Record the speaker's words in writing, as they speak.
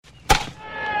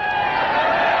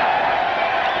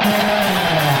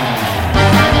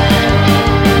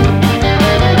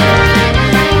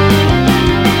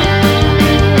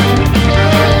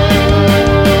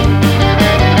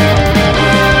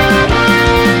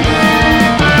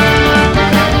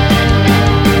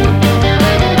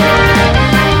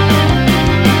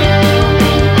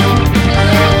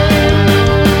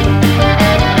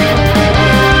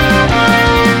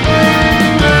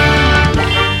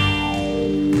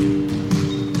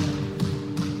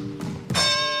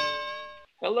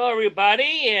Hello,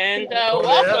 everybody, and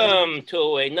welcome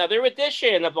to another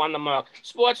edition of On the Mark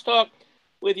Sports Talk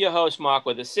with your host, Mark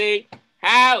with a C.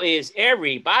 How is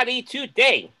everybody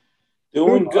today?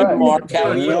 Doing good, Mark. How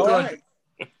are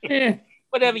you?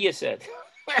 Whatever you said.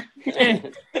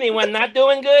 Anyone not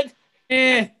doing good?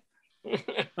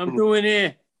 I'm doing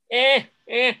it.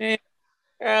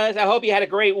 I hope you had a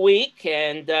great week,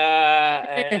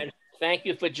 and thank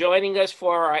you for joining us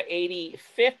for our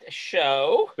 85th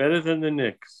show. Better than the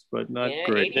Knicks, but not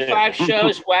great. 85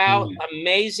 shows. Wow,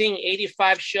 amazing.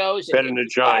 85 shows. Better than the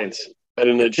Giants.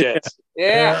 Better than the Jets.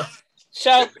 Yeah.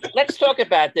 So let's talk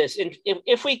about this. And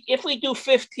if we do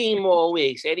 15 more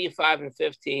weeks, 85 and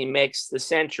 15 makes the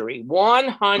century.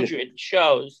 100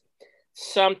 shows.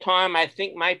 Sometime I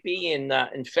think might be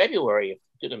in February.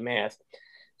 Do the math.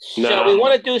 So we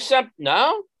want to do something.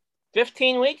 No,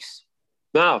 15 weeks.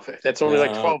 No, that's only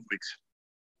like 12 weeks.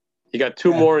 You got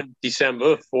 2 more in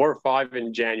December, 4 or 5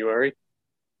 in January.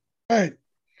 Right.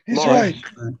 He's right.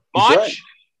 March.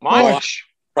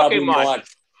 Probably Okay,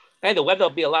 March. Hey, the weather will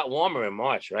be a lot warmer in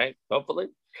March, right? Hopefully.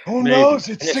 Who knows?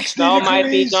 It's 60 snow degrees. Might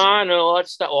be gone.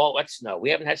 Or what snow? We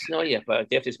haven't had snow yet, but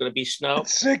if there's going to be snow.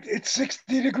 It's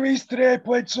 60 degrees today. I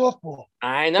played softball.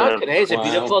 I know. Today's a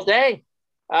beautiful day.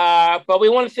 But we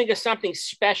want to think of something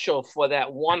special for that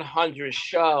 100th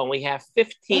show. And we have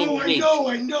 15 weeks.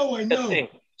 I know.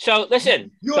 So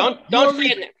listen, don't say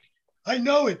it. I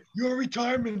know it. Your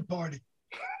retirement party.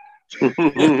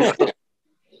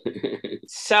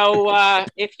 So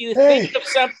if you think of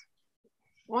something,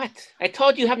 what? I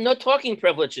told you have no talking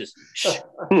privileges. So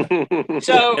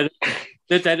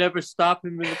did that ever stop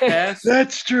him in the past?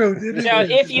 That's true. So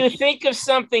if you think of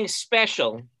something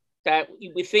special that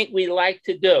we think we like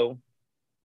to do,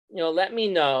 let me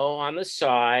know on the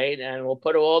side, and we'll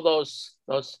put all those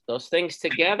things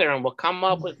together, and we'll come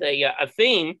up with a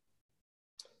theme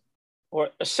or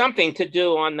something to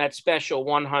do on that special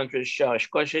 100 show.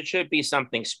 Of course, it should be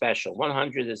something special.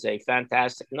 100 is a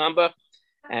fantastic number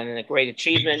and a great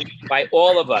achievement by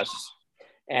all of us.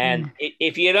 And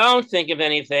if you don't think of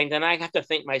anything, then I have to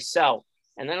think myself.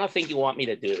 And I don't think you want me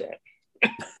to do that.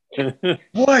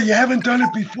 Boy, you haven't done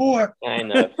it before. I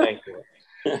know. Thank you.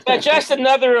 But just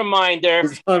another reminder.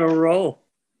 It's on a roll.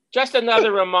 Just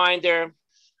another reminder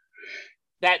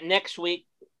that next week,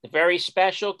 the very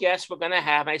special guest we're going to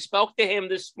have. I spoke to him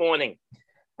this morning.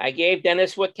 I gave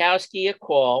Dennis Witkowski a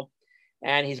call,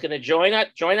 and he's going to join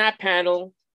our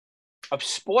panel of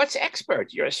sports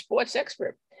experts. You're a sports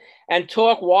expert. And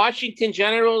talk Washington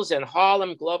Generals and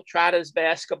Harlem Globetrotters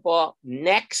basketball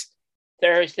next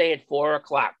Thursday at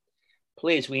 4:00.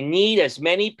 Please, we need as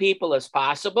many people as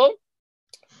possible.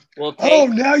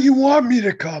 Now you want me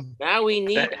to come. Now we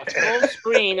need a full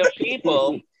screen of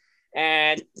people,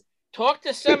 and talk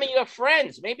to some of your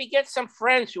friends. Maybe get some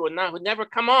friends who never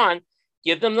come on.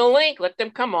 Give them the link. Let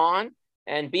them come on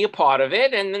and be a part of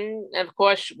it. And then, of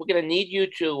course, we're going to need you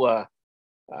to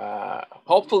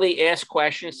hopefully ask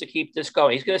questions to keep this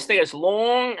going. He's going to stay as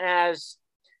long as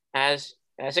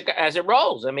it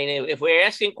rolls. I mean, if we're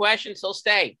asking questions, he'll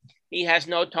stay. He has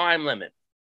no time limit.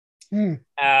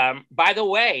 By the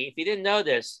way, if you didn't know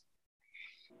this,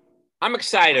 I'm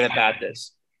excited about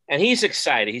this. And he's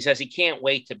excited. He says he can't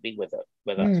wait to be with us,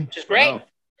 which is great. Wow.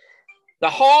 The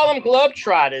Harlem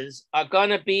Globetrotters are going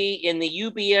to be in the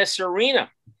UBS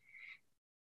Arena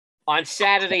on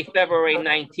Saturday, February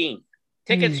 19th.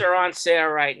 Tickets are on sale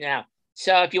right now.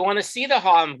 So if you want to see the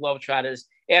Harlem Globetrotters,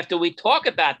 after we talk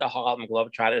about the Harlem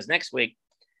Globetrotters next week,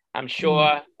 I'm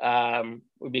sure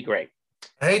would be great.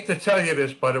 I hate to tell you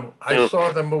this, but I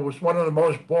saw them. It was one of the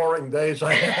most boring days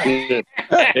I had.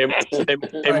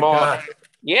 Hey, Mark.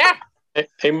 Yeah.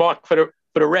 Hey, Mark, for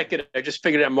the record, I just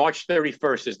figured out March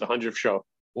 31st is the 100th show.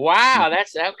 Wow,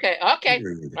 that's okay. Okay.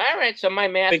 All right. So my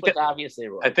math was obviously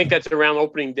wrong. I think that's around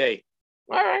opening day.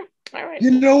 All right.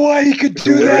 You know why he could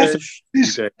do that?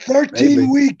 He's 13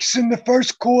 weeks in the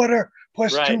first quarter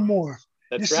plus 2 more.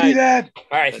 That's you see that?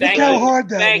 All right. Look how hard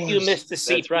that was. Thank you, Mr.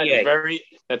 CPA. That's right.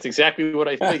 That's exactly what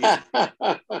I figured.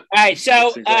 All right.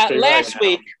 So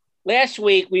last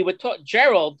week we were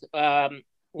Gerald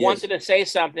wanted to say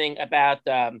something about.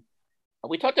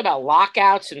 We talked about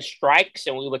lockouts and strikes,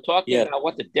 and we were talking about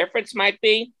what the difference might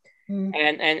be.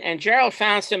 And Gerald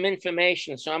found some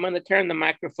information, so I'm going to turn the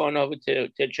microphone over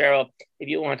to Gerald if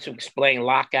you want to explain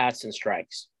lockouts and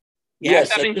strikes.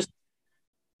 Yes,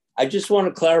 I just want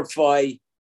to clarify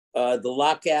the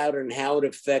lockout and how it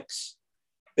affects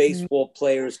baseball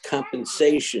players'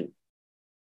 compensation.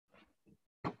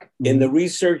 In the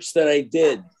research that I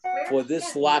did for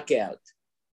this lockout,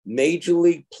 major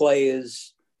league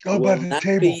players will not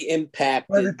be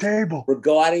impacted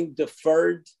regarding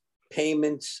deferred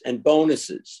payments and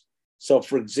bonuses. So,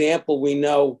 for example, we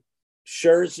know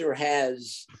Scherzer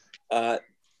has a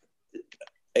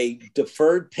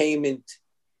deferred payment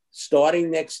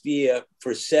starting next year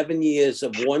for 7 years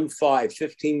of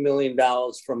 $15 million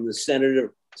from the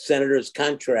senator's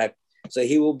contract. So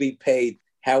he will be paid.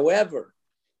 However,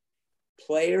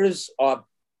 players are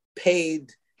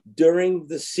paid during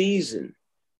the season.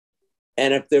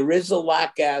 And if there is a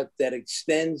lockout that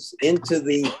extends into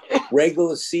the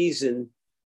regular season,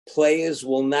 players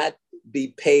will not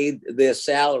be paid their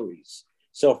salaries.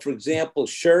 So, for example,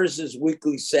 Scherzer's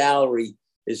weekly salary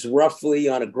is roughly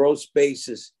on a gross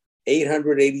basis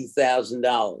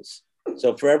 $880,000.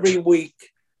 So for every week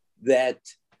that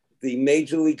the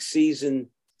Major League season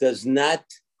does not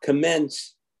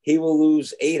commence, he will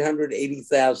lose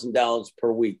 $880,000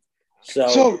 per week.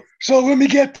 So let me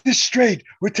get this straight.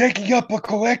 We're taking up a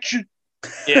collection.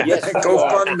 Yeah. Yes, Go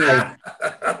fund me.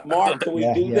 Mark, can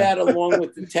we do that along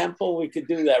with the temple? We could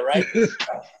do that, right?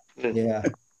 Yeah.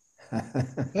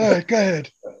 All right, go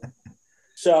ahead.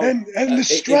 So And the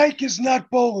strike is not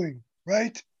bowling,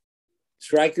 right?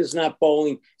 Strike is not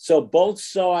bowling. So both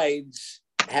sides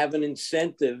have an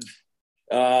incentive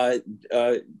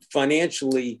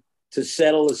financially to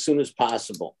settle as soon as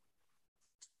possible.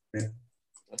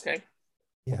 Okay.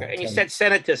 Yeah, Okay. And you said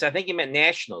Senators. I think you meant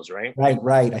Nationals, right?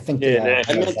 Right. I think. Yeah,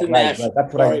 I meant the right. national.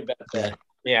 That's what Sorry about that.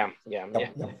 Yeah. Yep.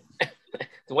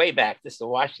 It's way back. This is the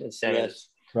Washington Senators.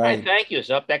 Yes. All right, Right. thank you.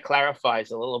 So that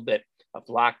clarifies a little bit of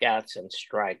lockouts and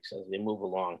strikes as we move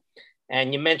along.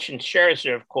 And you mentioned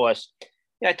Scherzer, of course.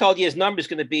 Yeah, I told you his number is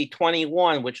going to be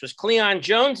 21, which was Cleon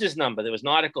Jones's number. There was an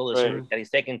article this week that he's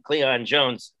taking Cleon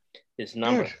Jones, his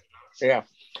number. Good. Yeah.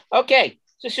 Okay.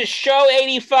 This is show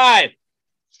 85.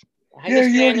 Yeah,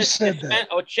 you already said that.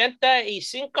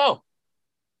 85.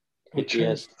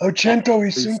 Yes.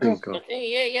 85.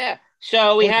 Yeah.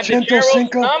 So we have the 85.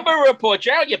 Gerald number report.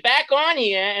 Gerald, you're back on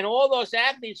here, and all those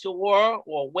athletes who wore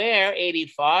or wear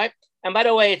 85. And by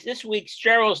the way, it's this week's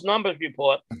Gerald's numbers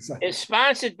report is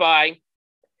sponsored by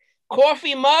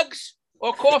coffee mugs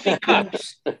or coffee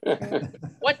cups.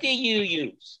 What do you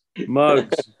use?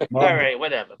 Mugs. All right,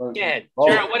 whatever. Go ahead.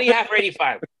 Gerald, what do you have for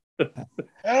 85?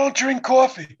 I don't drink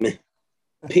coffee.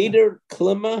 Peter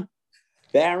Klimmer,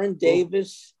 Baron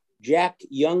Davis, Jack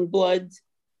Youngblood,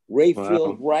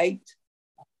 Rayfield Wright,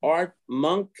 Art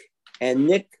Monk, and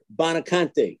Nick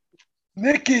Bonaconte.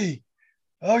 Nicky.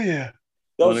 Oh, yeah.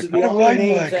 Those are the I only like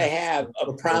names Mike. I have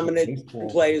of prominent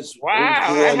players. Wow,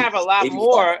 I have a lot 85.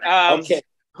 more. Okay.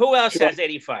 Who else Sure. has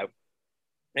 85?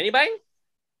 Anybody?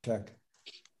 Check.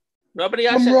 Nobody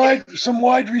else has Some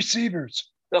wide receivers.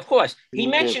 Of course. He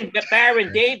mentioned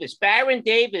Baron Davis. Baron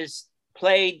Davis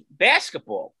played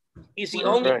basketball. He's the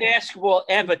only basketball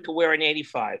ever to wear an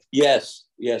 85. Yes,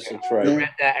 that's right.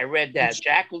 I read that.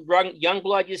 Jack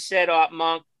Youngblood, you said, Art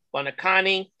Monk,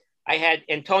 Bonaconte. I had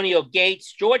Antonio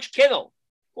Gates, George Kittle,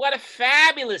 who had a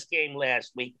fabulous game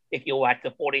last week, if you watched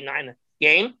the 49er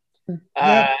game.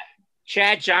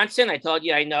 Chad Johnson, I told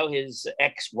you I know his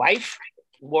ex-wife,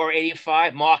 wore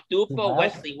 85. Mark Dupa,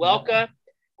 Wesley Welker,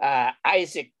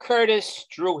 Isaac Curtis,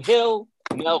 Drew Hill,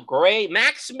 Mel Gray,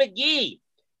 Max McGee,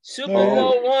 Super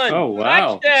Bowl one. Oh,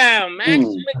 wow. Touchdown, Max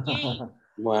McGee.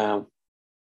 Wow.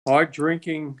 Hard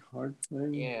drinking.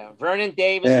 Yeah, Vernon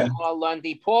Davis and Paul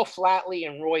Lundy, Paul Flatley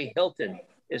and Roy Hilton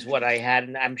is what I had,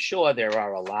 and I'm sure there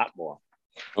are a lot more.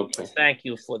 Okay. Thank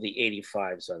you for the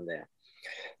 85s on there.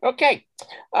 Okay,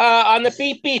 on the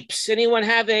beep beeps, anyone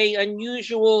have a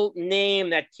unusual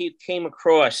name that you came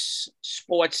across?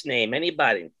 Sports name,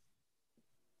 anybody?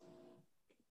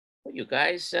 You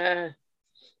guys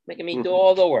making me do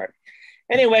all the work.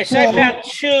 Anyway, so I found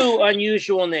two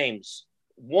unusual names.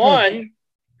 One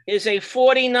is a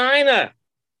 49er,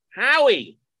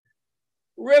 Howie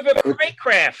River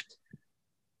Craycraft.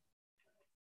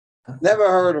 Never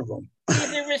heard of him.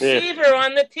 He's the receiver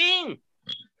on the team.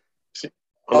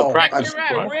 On the practice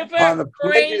squad.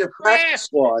 Maybe the practice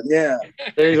squad, yeah.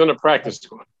 He's on the practice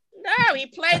squad. No, he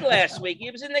played last week.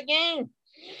 He was in the game.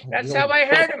 That's how I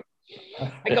heard him.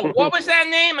 I go, what was that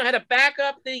name? I had to back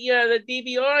up the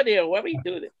DVR there. What were you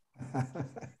doing?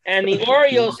 And the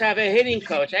Orioles have a hitting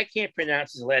coach. I can't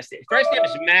pronounce his last name. First name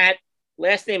is Matt.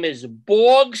 Last name is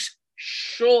Borgs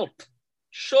Schultz.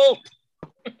 So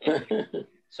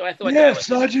I thought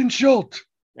Sergeant Schultz.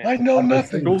 I know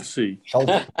nothing. We'll see.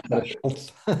 That's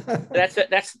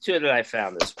the two that I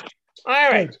found this week. All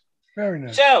right. Good. Very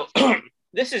nice. So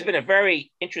this has been a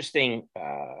very interesting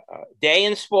day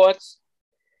in sports.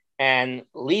 And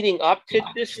leading up to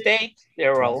this date,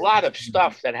 there were a lot of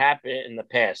stuff that happened in the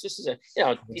past. This is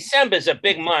December is a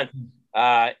big month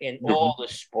in all the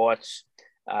sports.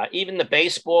 even the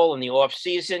baseball in the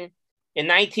offseason. In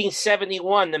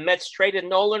 1971, the Mets traded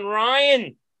Nolan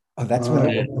Ryan. Oh, that's when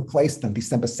they replaced them,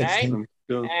 December 16th.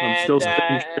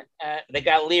 They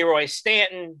got Leroy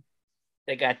Stanton.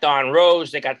 They got Don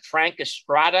Rose. They got Frank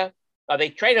Estrada. They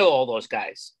traded all those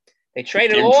guys. They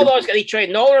traded all those guys. They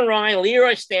traded Nolan Ryan,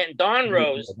 Leroy Stanton, Don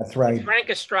Rose, That's right. Frank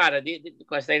Estrada,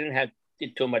 because they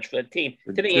did too much for the team,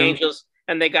 to the Angels,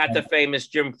 and they got the famous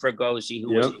Jim Fregosi,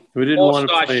 who was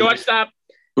all-star shortstop.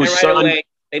 And right away,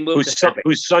 they moved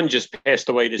whose son just passed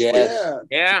away this week.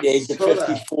 Yeah. The age of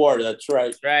 54. That's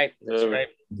right. That's right.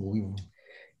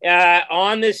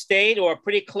 On this date, or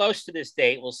pretty close to this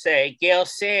date, we'll say, Gale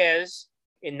Sayers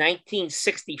in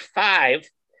 1965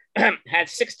 had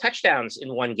 6 touchdowns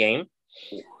in one game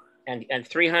and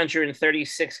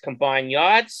 336 combined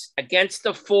yards against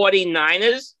the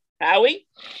 49ers, Howie,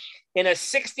 in a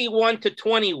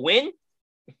 61-20 win.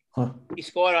 He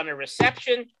scored on a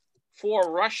reception, 4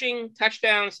 rushing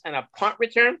touchdowns, and a punt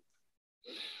return.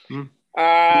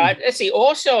 Let's see.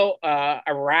 Also,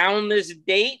 around this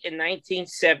date in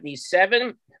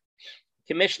 1977,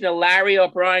 Commissioner Larry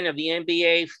O'Brien of the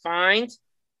NBA fined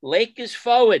Lakers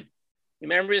forward. You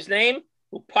remember his name?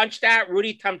 Who punched out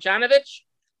Rudy Tomjanovich?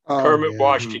 Kermit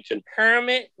Washington.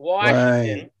 Kermit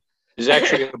Washington. Right. There's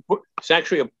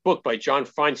actually a book by John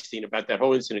Feinstein about that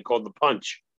whole incident called The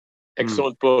Punch.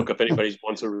 Excellent book if anybody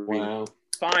wants to read it.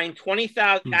 Fined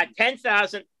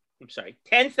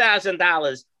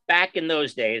 $10,000 back in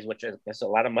those days, which is a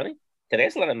lot of money.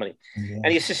 Today's a lot of money. Yeah.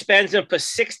 And he suspends him for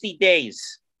 60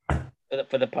 days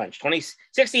for the punch.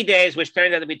 60 days, which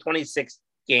turned out to be 26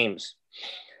 games.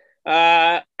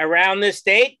 Around this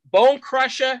date, Bone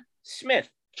Crusher Smith,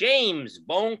 James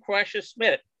Bone Crusher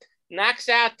Smith, knocks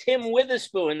out Tim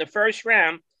Witherspoon in the first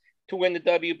round to win the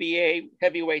WBA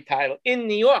heavyweight title in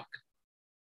New York.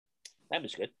 That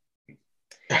was good.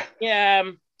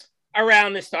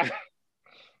 Around this time,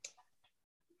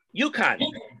 UConn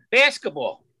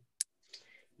basketball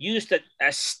used a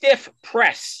stiff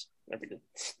press,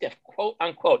 stiff, quote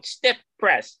unquote, stiff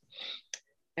press,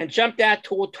 and jumped out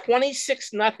to a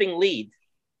 26-0 lead.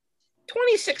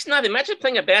 26-0. Imagine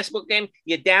playing a basketball game,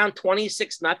 you're down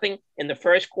 26-0 in the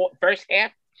first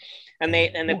half,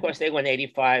 and of course they won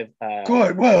 85.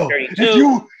 Good. Well,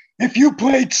 32. if you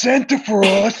played center for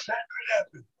us, that could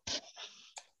happen.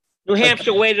 New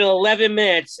Hampshire waited 11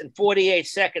 minutes and 48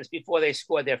 seconds before they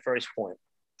scored their first point.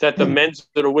 Is that the men's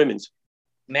or the women's?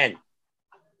 Men.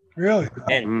 Really?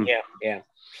 Men. Yeah.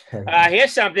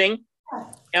 Here's something.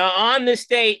 On this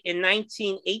date in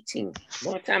 1918, a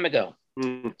long time ago,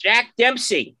 Jack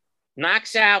Dempsey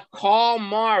knocks out Carl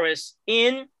Morris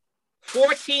in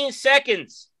 14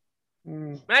 seconds.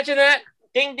 Imagine that.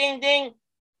 Ding, ding, ding.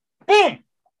 Boom.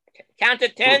 Count to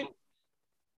 10.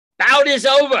 Bout is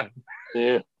over.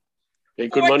 Yeah.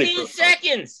 Good 14 money for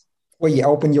seconds. Well, you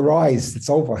open your eyes. It's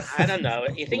over. I don't know.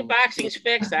 You think boxing's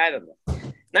fixed? I don't know.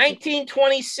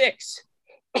 1926.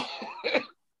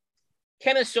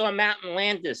 Kennesaw Mountain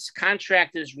Landis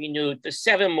contract is renewed for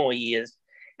 7 more years.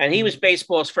 And he was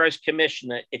baseball's first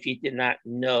commissioner, if you did not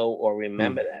know or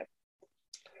remember that.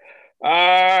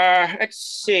 Let's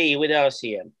see. What else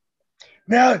here?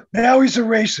 Now he's a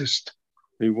racist.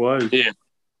 He was. Yeah.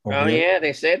 Oh, yeah.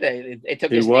 They said that. They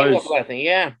took his name off, I think.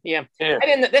 Yeah. I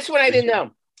didn't. That's what I didn't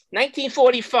know.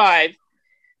 1945,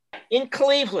 in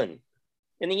Cleveland,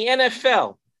 in the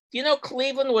NFL. Do you know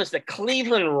Cleveland was the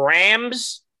Cleveland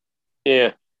Rams?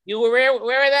 Yeah. You were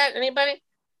aware of that? Anybody?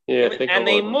 Yeah. And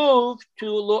they moved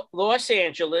to Los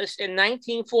Angeles in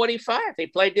 1945. They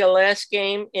played their last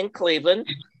game in Cleveland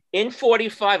in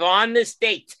 45 on this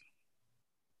date.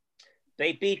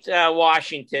 They beat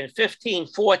Washington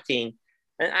 15-14.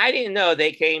 And I didn't know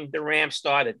the Rams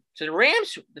started. So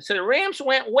the Rams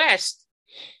went west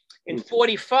in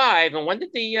 45. And when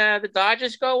did the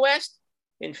Dodgers go west?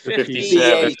 In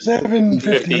 57.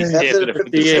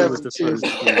 58 was the first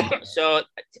year. So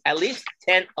at least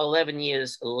 10, 11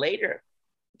 years later,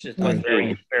 which is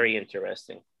very, very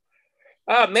interesting.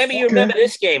 Maybe you remember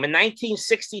this game in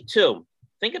 1962.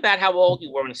 Think about how old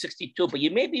you were in 62, but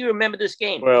maybe you remember this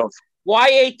game. Well,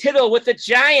 Y.A. Tittle with the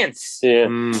Giants. Yeah.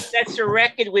 That's a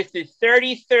record with the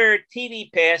 33rd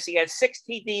TD pass. He had 6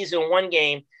 TDs in one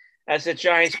game as the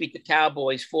Giants beat the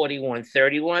Cowboys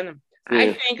 41-31.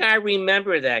 I think I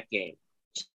remember that game.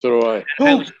 So do I.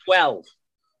 I was 12.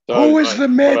 Who was the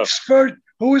Mets first?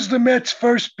 Who was the Mets'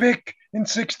 first pick in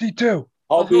 '62?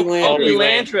 Hobie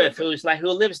Landreth, who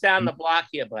lives down the block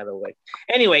here, by the way.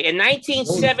 Anyway, in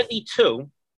 1972,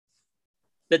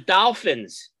 the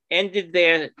Dolphins ended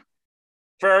their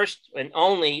first and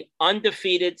only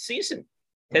undefeated season.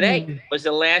 Today was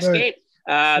the last game.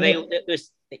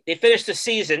 They finished the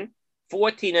season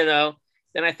 14-0.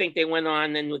 Then I think they went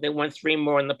on and they won 3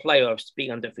 more in the playoffs to be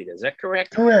undefeated. Is that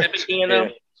correct? Correct. 17-0?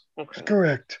 Yeah. Okay.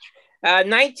 Correct.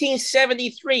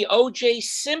 1973, O.J.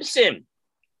 Simpson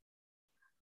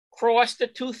crossed the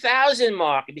 2,000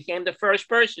 mark and became the first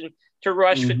person to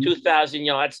rush for 2,000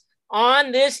 yards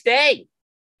on this day.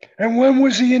 And when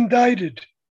was he indicted?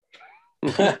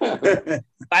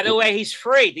 By the way, he's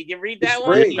free. Did you read that He's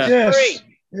one? free. He's Yes. free.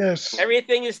 Yes.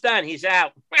 Everything is done. He's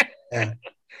out.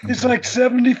 He's like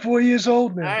 74 years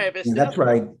old All now. right, but Yeah, that's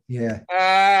right. Yeah.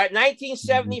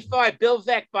 1975, Bill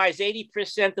Veeck buys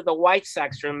 80% of the White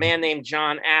Sox from a man named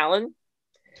John Allen.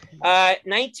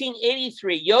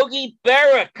 1983, Yogi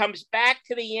Berra comes back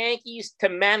to the Yankees to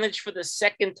manage for the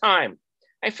second time.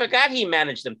 I forgot he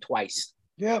managed them twice.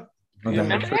 Yep.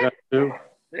 Remember I forgot that? to.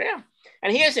 Yeah.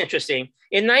 And here's interesting.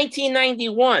 In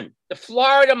 1991, the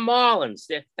Florida Marlins,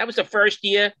 that was the first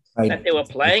year that they were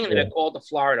playing, and they were called the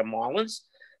Florida Marlins,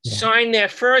 signed their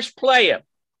first player.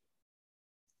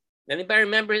 Anybody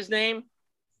remember his name?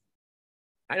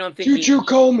 I don't think Choo-Choo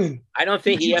Coleman. I don't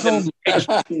think he Choo-Choo ever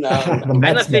pitched. No.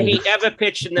 I don't think he ever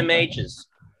pitched in the majors.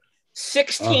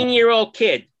 16-year-old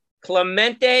kid,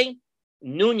 Clemente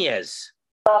Nunez.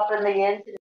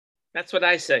 That's what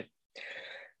I say.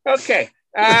 Okay.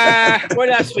 What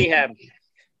else we have?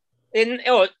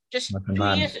 Just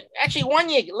 2 years. Actually, 1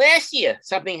 year. Last year,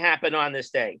 something happened on this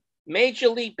day. Major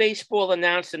League Baseball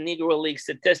announced the Negro League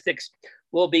statistics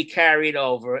will be carried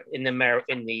over in the Major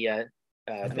League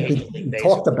We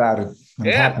Baseball. talked about it. When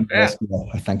it happened last year,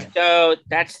 I think. So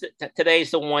that's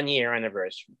today's the 1 year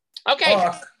anniversary. Okay.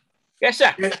 Mark, Yes,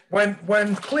 sir.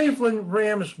 when Cleveland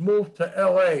Rams moved to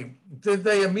LA, did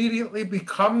they immediately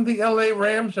become the LA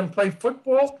Rams and play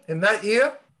football in that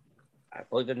year? I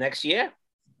believe the next year.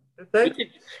 Did they?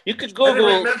 You could I Google.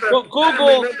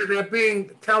 remember there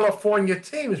being California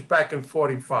teams back in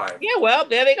 '45. Yeah, well,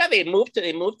 there they go. They moved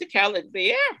to California.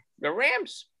 Yeah, the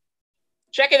Rams.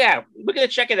 Check it out. We're gonna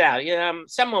check it out.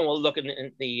 Someone will look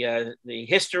in the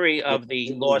history of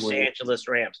the Los Angeles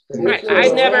Rams.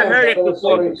 I never heard it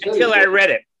before until I read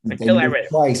it.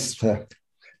 Twice.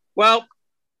 Well,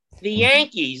 the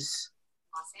Yankees,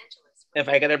 if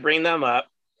I got to bring them up,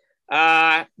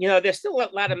 there's still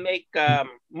a lot of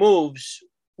moves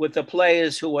with the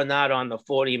players who are not on the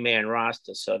 40-man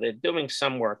roster. So they're doing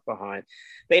some work behind.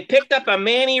 They picked up a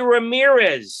Manny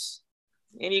Ramirez.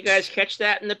 Any of you guys catch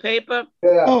that in the paper?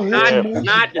 Yeah. Oh, Not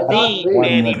the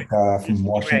Manny. From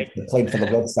Washington. Right. Played for the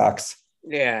Red Sox.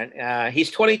 Yeah,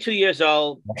 he's 22 years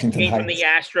old. Washington Came from Heights.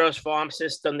 the Astros farm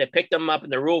system. They picked him up in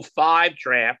the Rule 5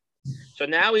 draft. So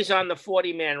now he's on the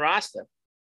 40-man roster.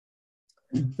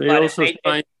 They also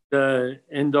signed Ender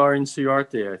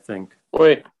Inciarte, I think.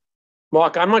 Wait,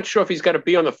 Mark, I'm not sure if he's got to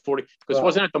be on the 40 because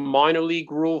wasn't it the minor league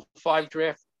Rule 5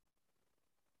 draft?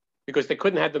 Because they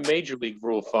couldn't have the major league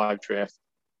Rule 5 draft.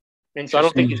 So I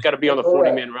don't think he's got to be on the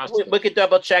 40-man roster. We could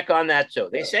double check on that too.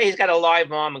 They say he's got a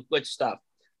live arm and good stuff,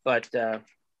 but Can't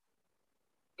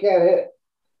hit.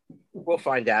 we'll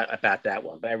find out about that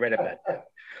one. But I read about that.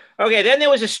 Okay, then there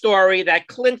was a story that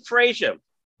Clint Frazier,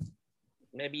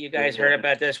 maybe you guys heard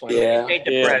about this one. Yeah. He stayed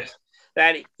depressed.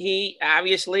 That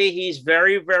he's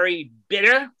very, very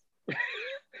bitter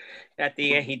that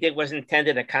he wasn't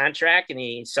intended a contract and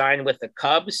he signed with the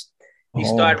Cubs. He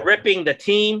started ripping the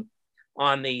team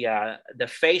on the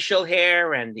facial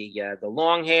hair and the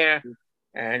long hair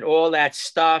and all that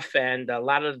stuff. And a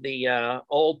lot of the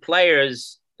old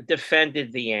players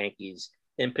defended the Yankees.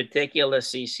 In particular,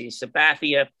 CC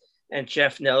Sabathia and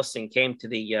Jeff Nelson came to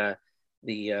the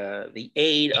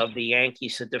aid of the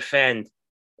Yankees to defend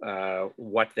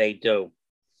what they do.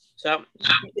 So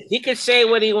he could say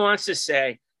what he wants to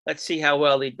say. Let's see how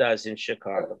well he does in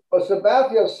Chicago. But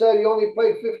Sabathia said he only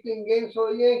played 15 games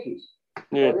for the Yankees.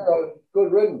 Yeah.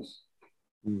 Good riddance.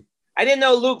 I didn't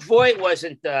know Luke Voigt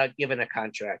wasn't given a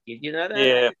contract. Did you know that?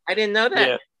 Yeah. I didn't know that.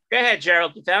 Yeah. Go ahead,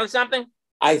 Gerald. You found something?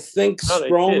 I think No, they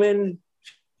Stroman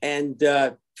and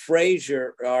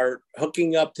Frazier are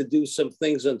hooking up to do some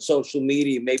things on social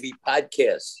media, maybe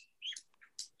podcasts.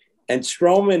 And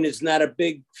Stroman is not a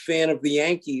big fan of the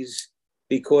Yankees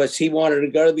because he wanted to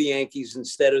go to the Yankees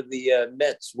instead of the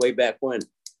Mets way back when.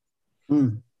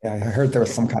 Yeah, I heard there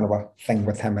was some kind of a thing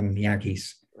with him and the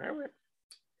Yankees. All right.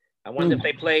 I wonder if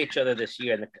they play each other this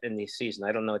year in the season.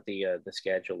 I don't know what the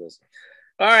schedule is.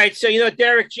 All right. So,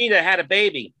 Derek Jeter had a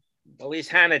baby. At least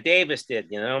Hannah Davis did,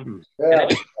 Yeah.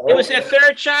 It was their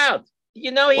third child. Did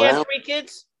you know he had 3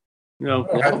 kids? No.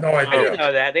 I had no I didn't idea.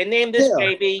 know that. They named this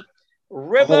baby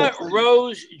River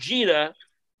Rose Jeter,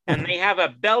 and they have a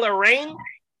Bella Rain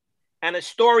and a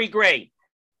Story Gray.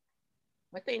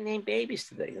 What they name babies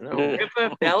today? You know,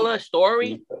 River, Bella,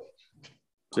 Story.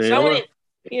 Sailor.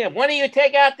 Yeah, one of you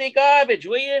take out the garbage,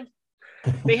 will you?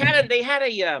 They had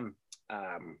a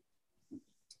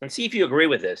let's see if you agree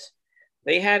with this.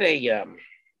 They had a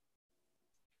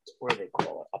what do they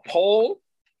call it? A poll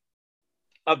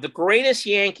of the greatest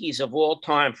Yankees of all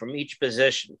time from each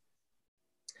position.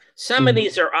 Some of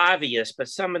these are obvious, but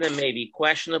some of them may be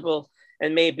questionable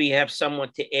and maybe have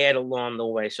someone to add along the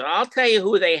way. So I'll tell you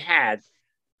who they had.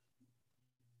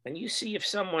 And you see if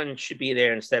someone should be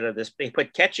there instead of this. They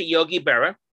put Catcher Yogi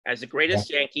Berra as the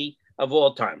greatest Yankee of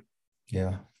all time.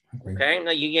 Yeah. Okay. Now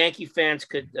you Yankee fans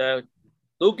could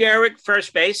Lou Gehrig,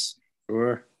 first base.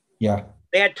 Sure. Yeah.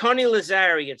 They had Tony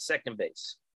Lazzari at second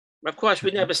base. Of course,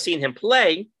 we've never seen him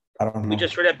play. I don't know. We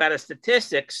just read about his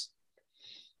statistics.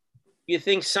 You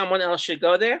think someone else should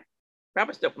go there? That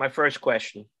was my first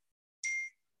question.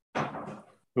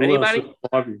 Who Anybody?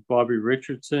 Else? Bobby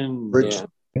Richardson.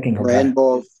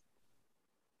 Randolph.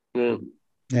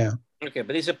 Yeah. Okay,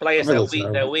 but these are players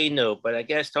that we knew. But I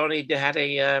guess Tony had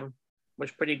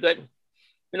was pretty good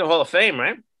in the Hall of Fame,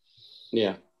 right?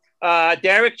 Yeah.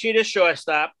 Derek Jeter,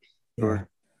 shortstop. Sure.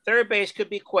 Third base could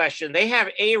be questioned. They have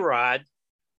A-Rod,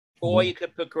 or you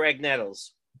could put Greg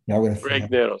Nettles. Yeah, I would have Greg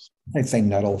Nettles. I'd say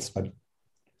Nettles, but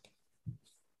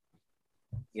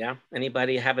Yeah.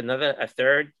 Anybody have a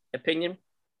third opinion?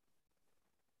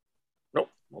 Nope.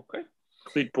 Okay.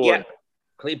 Clete Boyer. Yeah.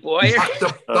 Clete Boyer.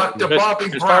 Dr. Bobby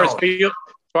As Brown.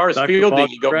 far as fielding,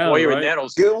 you go Brown, Boyer right? and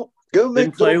Nettles.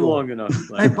 Didn't play long enough.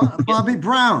 Hey, Bobby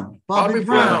Brown. Bobby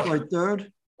Brown played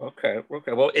third. Okay.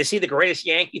 Well, is he the greatest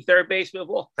Yankee third baseman of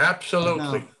all?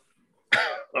 Absolutely.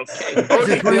 Okay.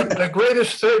 The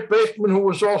greatest third baseman who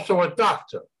was also a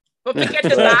doctor. Well, forget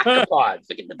the doctor part.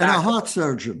 Forget the And a doctor. heart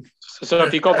surgeon. So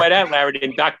if you go by that, Larry,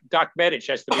 then Doc Medich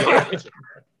has to be on it.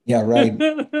 yeah, right.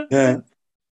 Yeah.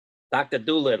 Dr.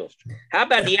 Doolittle. How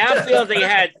about the outfield? They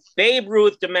had Babe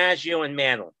Ruth, DiMaggio, and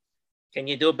Mantle. Can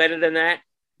you do it better than that?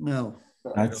 No.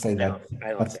 I'd say that.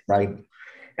 That's right.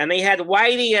 And they had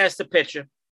Whitey as the pitcher.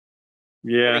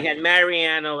 Yeah. They had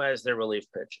Mariano as the relief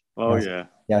pitcher. Oh, Yes. yeah.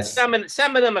 Yes. Some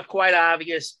of them are quite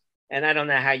obvious, and I don't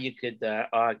know how you could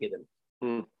argue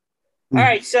them. All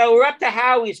right, so we're up to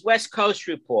Howie's West Coast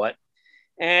report.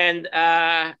 And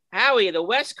Howie, the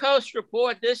West Coast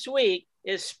report this week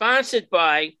is sponsored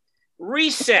by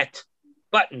Reset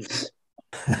Buttons.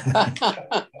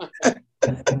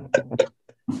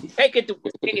 Take it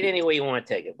any way you want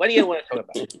to take it. What do you want to talk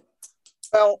about?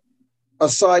 Well,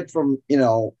 aside from,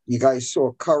 you guys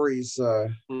saw Curry's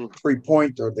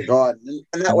three-pointer at the Garden,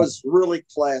 and that was really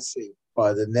classy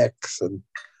by the Knicks and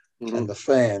the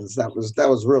fans. That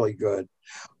was really good.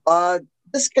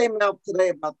 This came out today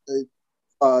about the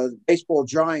baseball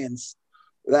giants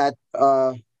that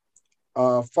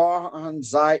Farhan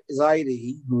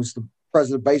Zaidi, who's the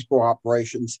president of baseball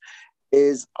operations,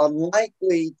 is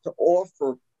unlikely to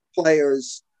offer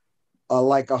players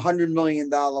like $100 million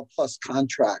plus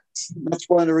contracts. That's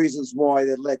one of the reasons why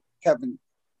they let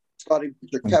starting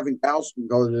pitcher Kevin Gausman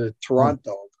go to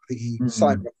Toronto. He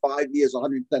signed for 5 years,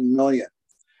 $110 million.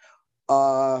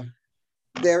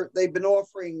 They've been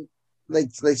offering.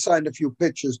 They signed a few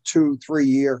pitchers 2-3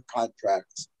 year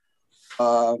contracts.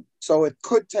 So it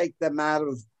could take them out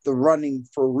of the running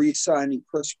for re-signing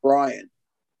Chris Bryant.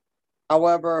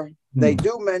 However, they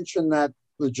do mention that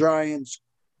the Giants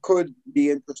could be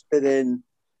interested in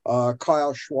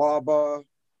Kyle Schwarber,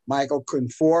 Michael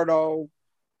Conforto,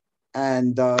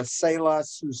 and Seiya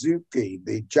Suzuki,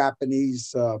 the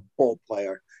Japanese ball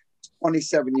player. He's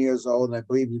 27 years old, and I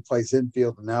believe he plays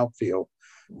infield and outfield.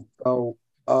 So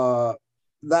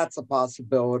that's a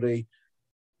possibility.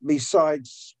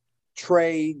 Besides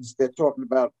trades, they're talking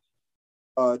about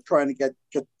trying to get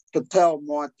Ketel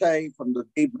Marte from the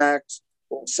D-backs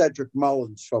or Cedric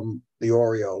Mullins from the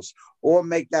Orioles, or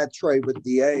make that trade with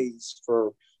the A's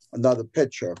for another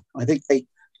pitcher. I think they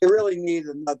really need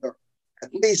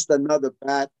at least another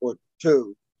bat or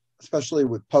two, especially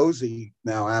with Posey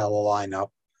now out of the lineup.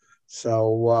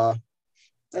 So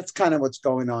that's kind of what's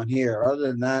going on here. Other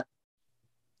than that,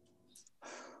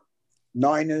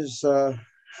 Niners are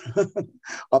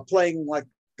playing like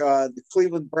the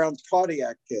Cleveland Browns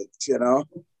cardiac kids,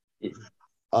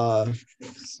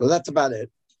 So that's about it.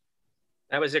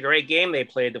 That was a great game they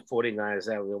played, the 49ers.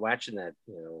 We were watching that.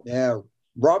 Yeah,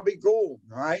 Robbie Gould,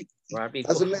 right? Robbie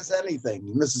doesn't miss anything.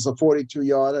 He misses a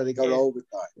 42-yarder. They go to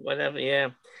overtime. Whatever, yeah.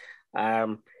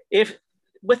 If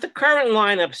with the current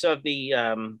lineups of the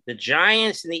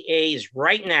Giants and the A's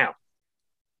right now,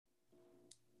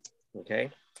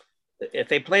 okay, if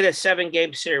they played a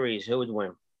 7-game series, who would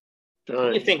win? Giants. Who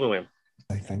do you think would win?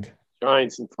 I think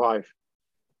Giants in 5.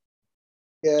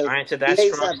 Yeah, Giants are that the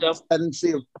A's strong have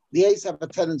still? the A's have a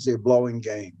tendency of blowing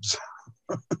games.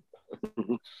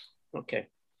 Okay.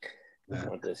 Yeah.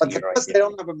 Well, this But year, because they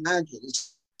don't have a manager, they're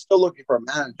still looking for a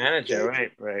manager. Manager,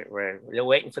 right. They're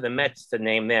waiting for the Mets to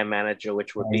name their manager,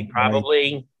 which would be Right.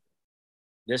 probably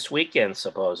this weekend,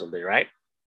 supposedly, right?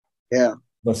 Yeah.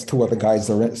 Those two other guys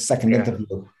are in second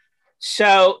interview.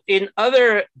 So, in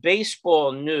other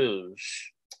baseball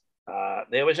news,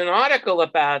 there was an article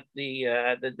about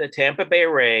the Tampa Bay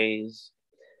Rays,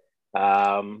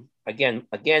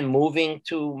 again moving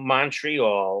to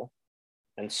Montreal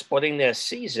and splitting their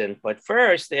season. But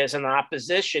first, there's an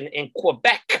opposition in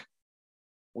Quebec,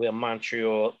 where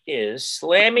Montreal is,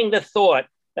 slamming the thought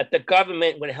that the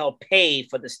government would help pay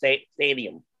for the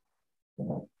stadium.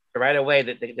 Right away,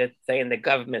 they're saying the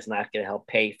government's not going to help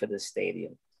pay for the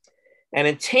stadium. And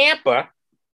in Tampa,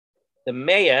 the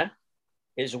mayor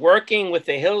is working with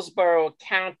the Hillsborough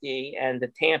County and the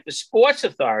Tampa Sports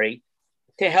Authority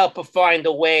to help find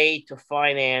a way to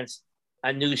finance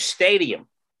a new stadium.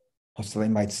 So they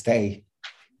might stay.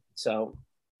 So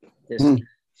there's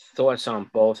thoughts on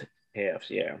both halves,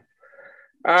 yeah.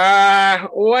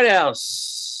 What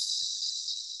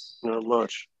else? Not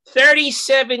much.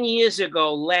 37 years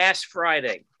ago, last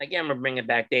Friday, again, we're bringing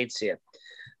back dates here,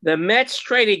 the Mets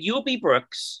traded Eubie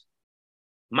Brooks,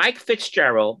 Mike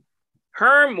Fitzgerald,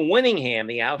 Herm Winningham,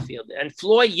 the outfielder, and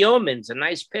Floyd Yeomans, a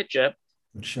nice pitcher,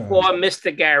 for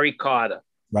Mr. Gary Carter.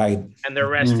 Right. And the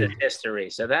rest is history.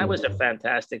 So that was a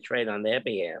fantastic trade on their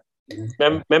behalf.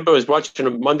 Remember, I was watching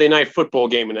a Monday Night Football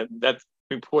game, and that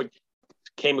report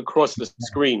came across the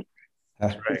screen.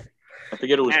 That's right. I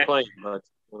forget who was playing, but...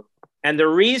 And the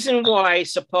reason why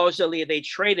supposedly they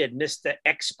traded Mr.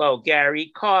 Expo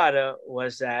Gary Carter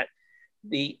was that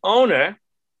the owner,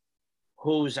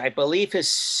 who's I believe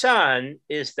his son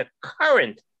is the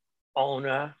current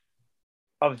owner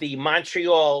of the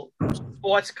Montreal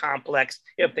sports complex,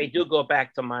 if they do go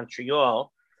back to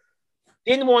Montreal,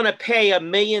 didn't want to pay $1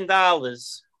 million.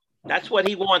 That's what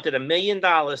he wanted, $1 million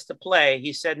to play.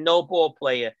 He said no ball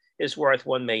player is worth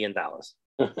 $1 million.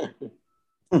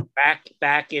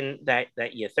 Back in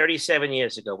that year, 37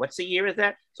 years ago. What's the year of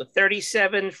that? So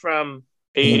 37 from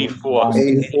 84.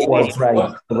 84, that's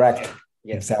right. Correct.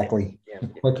 Yeah. Exactly. Yeah.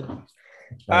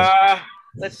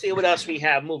 Let's see what else we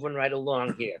have moving right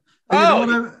along here.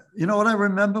 You know what I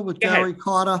remember with Gary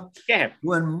Carter? Yeah.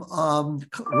 When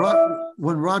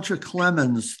Roger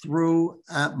Clemens threw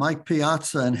at Mike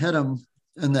Piazza and hit him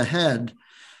in the head,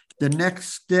 the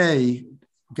next day,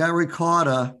 Gary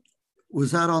Carter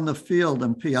was out on the field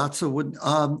and Piazza would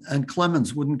and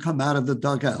Clemens wouldn't come out of the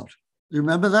dugout. Do you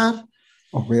remember that?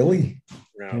 Oh, really?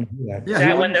 No. Yeah,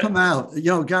 he wouldn't come out. You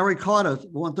know, Gary Carter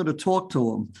wanted to talk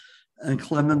to him and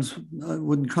Clemens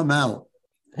wouldn't come out.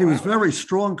 He was very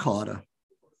strong, Carter.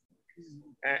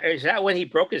 Is that when he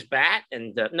broke his bat?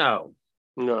 And no.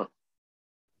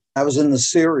 That was in the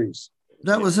series.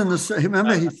 That was in the.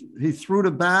 Remember, he threw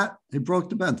the bat. He broke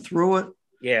the bat, threw it.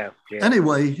 Yeah.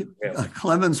 Anyway,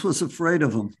 Clemens was afraid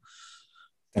of him.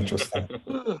 Interesting.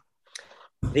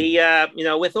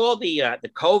 With all the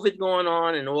COVID going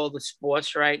on and all the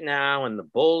sports right now, and the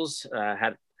Bulls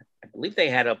I believe they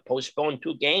had to postpone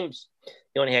 2 games.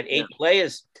 They only had 8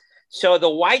 players. So the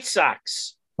White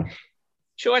Sox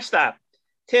shortstop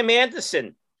Tim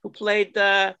Anderson, who played,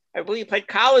 I believe, played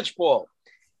college ball.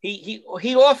 He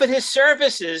offered his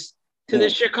services to the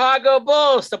Chicago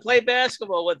Bulls to play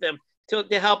basketball with them to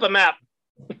help him out.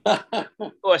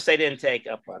 Of course, they didn't take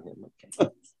up on him. Okay.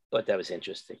 Thought that was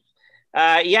interesting.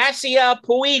 Yasiel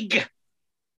Puig,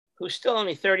 who's still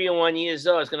only 31 years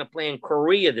old, is going to play in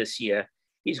Korea this year.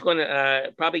 He's going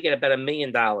to probably get about $1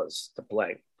 million to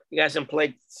play. He hasn't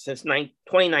played since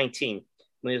 2019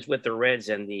 when he was with the Reds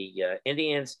and the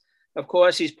Indians. Of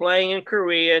course, he's playing in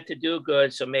Korea to do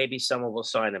good, so maybe someone will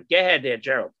sign him. Go ahead there,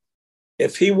 Gerald.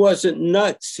 If he wasn't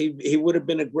nuts, he would have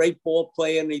been a great ball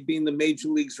player and he'd be in the major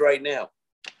leagues right now.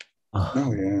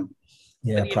 Oh, yeah.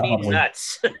 Yeah, probably.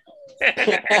 Nuts. All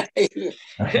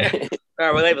right,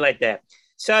 we'll leave it like that.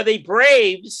 So the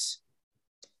Braves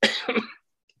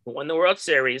won the World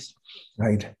Series.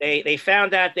 Right. They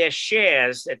found out their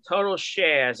total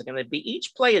shares are going to be,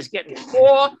 each player is getting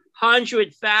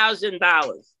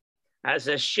 $400,000 as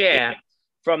a share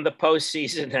from the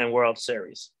postseason and World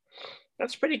Series.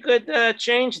 That's pretty good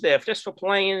change there, just for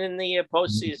playing in the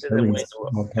postseason and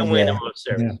winning the World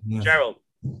Series. Yeah. Gerald.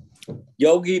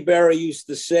 Yogi Berra used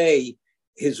to say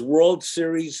his World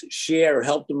Series share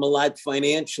helped him a lot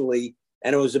financially,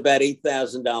 and it was about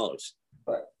 $8,000.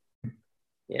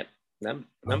 Yep.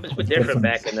 Numbers were different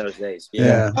back in those days.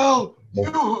 Yeah. Oh,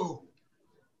 yoo-hoo.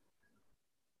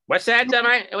 What's that,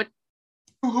 Mike?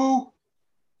 Yoo-hoo.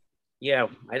 Yeah,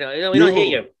 I don't. We don't hear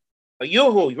you. Oh,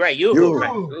 Yoo-hoo, right? Yoo-hoo,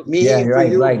 right? Me Yeah, for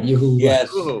right, you. right. You.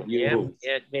 Yes. Yoo-hoo. Yeah, Yoo-hoo.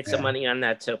 yeah, made some Yeah. money on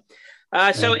that too.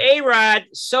 So A-Rod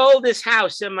sold his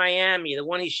house in Miami, the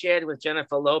one he shared with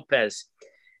Jennifer Lopez.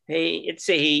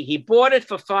 He bought it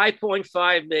for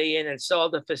 $5.5 million and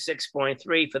sold it for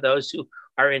 $6.3 for those who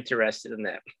are interested in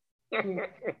that.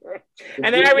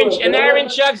 And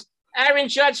Aaron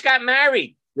Judge got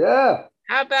married. Yeah.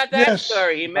 How about that Yes.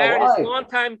 story? He married his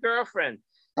longtime girlfriend,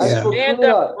 Yeah.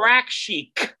 Amanda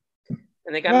Bracksheek,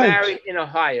 and they got Right. married in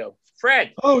Ohio.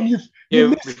 Fred. Oh, you Yeah,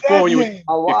 missed before that you- name.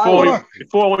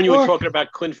 Before when you were Mark. talking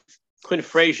about Clint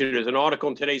Frazier, there's an article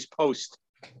in today's Post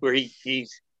where he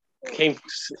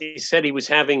said he was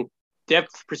having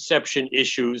depth perception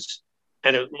issues,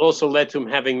 and it also led to him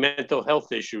having mental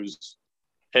health issues.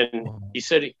 And he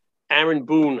said Aaron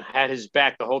Boone had his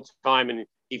back the whole time, and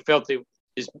he felt that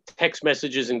his text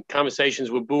messages and conversations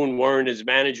with Boone weren't as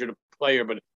manager to player,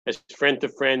 but as friend to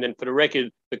friend. And for the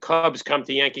record, the Cubs come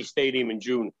to Yankee Stadium in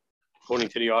June, according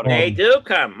to the article. They do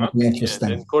come. That'd be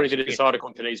interesting. And according to this article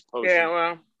in today's Post. Yeah,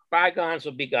 well, bygones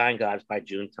will be bygones by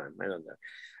June time. I don't know.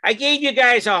 I gave you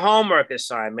guys a homework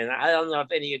assignment. I don't know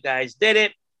if any of you guys did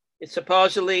it. It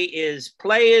supposedly is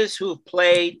players who've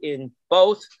played in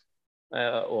both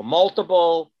or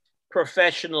multiple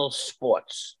professional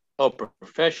sports. Oh,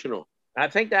 professional. I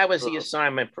think that was the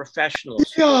assignment, professional.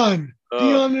 Dion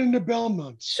and the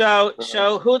Belmonts.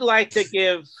 So who'd like to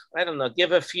give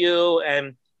a few,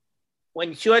 and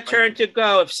when it's your turn to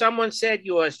go, if someone said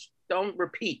yours, don't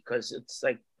repeat, because it's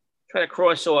like try to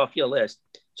cross off your list.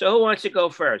 So who wants to go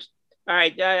first? All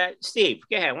right, Steve,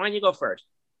 go ahead. Why don't you go first?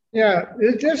 Yeah,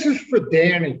 this is for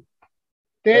Danny.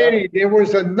 Danny, there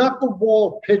was a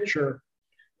knuckleball pitcher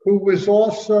who was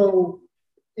also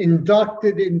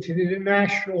inducted into the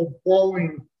National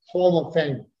Bowling Hall of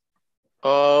Fame.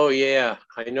 Oh, yeah.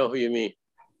 I know who you mean.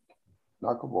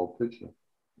 Knuckleball pitcher.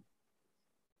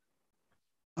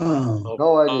 Oh,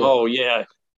 No idea. Oh, yeah.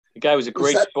 The guy was a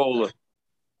great bowler.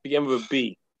 Began with a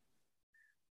B.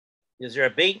 Is there a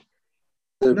B?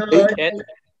 No, Ken?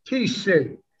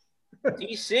 TC.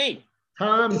 TC.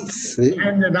 Tom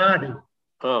Candidati.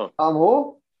 Oh.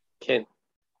 Who? Ken.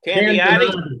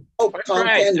 Candiati. Oh, That's Tom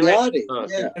right, Candiotti. Oh,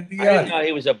 Yeah. I didn't know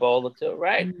he was a bowler too.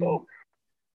 Right. Cool.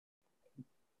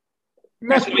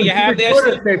 Must That's what you have there,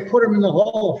 Steve? They put him in the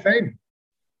Hall of Fame.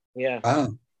 Yeah.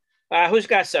 Wow. Who's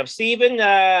got some? Steven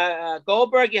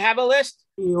Goldberg, you have a list?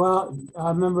 Well, I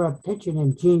remember a pitcher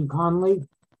named Gene Conley.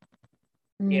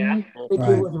 Yeah. I think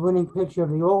he was the winning pitcher of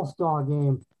the All-Star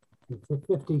game in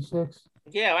 56.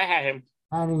 Yeah, I had him.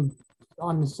 And he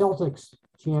on the Celtics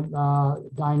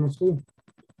dynasty.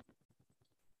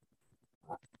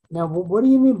 Now, what do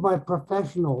you mean by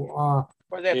professional?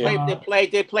 Or they played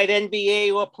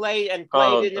NBA or played in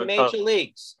the major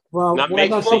leagues. Well, not what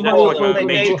major,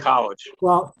 major college.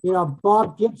 Well,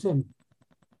 Bob Gibson,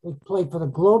 he played for the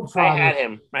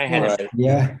Globetrotters. I had him.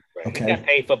 Yeah. Right. Okay. He got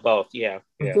paid for both. Yeah.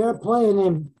 Is there a player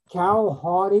named Carroll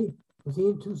Hardy? Was he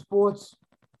in two sports?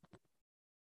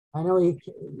 I know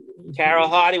Carroll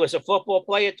Hardy was a football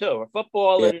player too.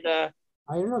 Football and I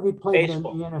don't know if he played in the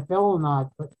NFL or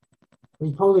not, but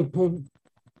he probably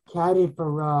caddied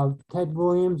for Ted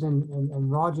Williams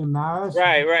and Roger Maris.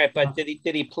 Right. But did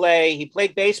he play? He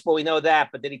played baseball. We know that.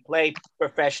 But did he play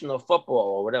professional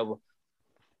football or whatever?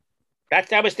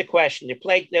 That was the question.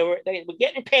 They were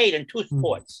getting paid in two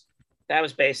sports. That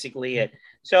was basically it.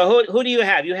 So who do you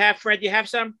have? You have Fred? You have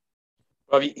some?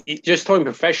 Well, just talking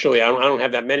professionally, I don't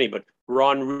have that many, but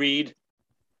Ron Reed.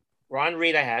 Ron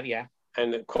Reed, I have, yeah.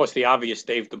 And of course, the obvious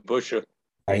Dave DeBusschere.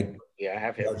 Right. Yeah, I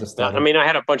have him. I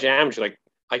had a bunch of amateurs. Like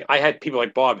I had people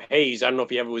like Bob Hayes. I don't know if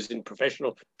he ever was in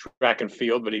professional track and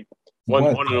field, but he won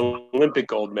an Olympic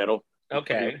gold medal.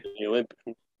 Okay. The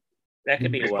that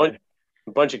could be one.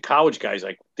 A bunch of college guys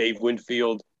like Dave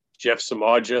Winfield, Jeff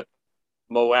Samardzija,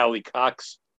 Mo Alley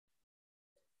Cox.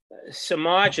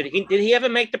 Samardzija, did he ever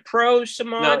make the pros,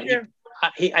 Samardzija?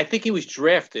 No, I think he was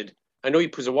drafted. I know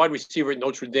he was a wide receiver at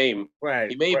Notre Dame. Right.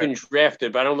 He may have been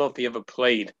drafted, but I don't know if he ever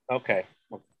played. Okay.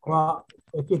 Well,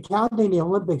 if you're counting the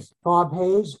Olympics, Bob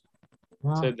Hayes.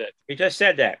 Said that. He just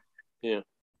said that. Yeah.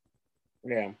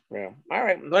 Yeah. All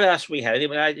right. What else we have?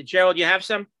 Gerald, you have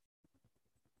some?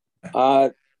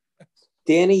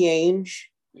 Danny Ainge.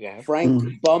 Yeah.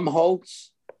 Frank Bumholtz.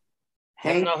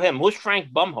 I don't know him. Who's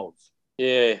Frank Bumholtz?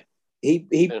 Yeah.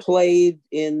 He played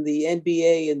in the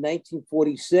NBA in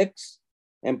 1946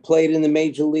 and played in the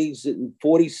major leagues in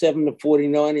 47 to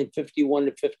 49 and 51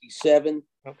 to 57.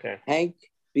 Okay. Hank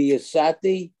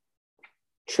Biasati,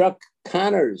 Chuck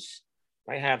Connors.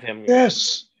 I have him.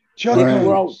 Yes. Chuck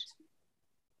Connors.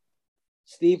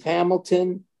 Steve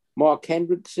Hamilton, Mark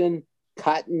Hendrickson,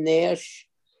 Cotton Nash.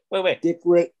 Wait.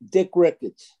 Dick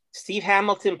Ricketts. Steve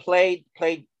Hamilton played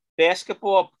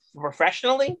basketball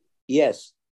professionally?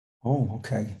 Yes. Oh,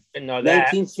 okay. Didn't know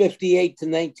that. 1958 to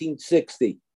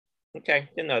 1960. Okay,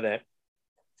 didn't know that.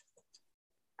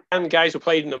 And guys who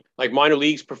played in the minor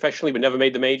leagues professionally but never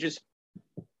made the majors.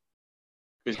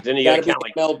 Because then you got to count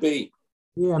like MLB.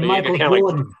 Yeah, Michael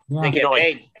Jordan. They get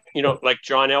paid. Like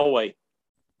John Elway.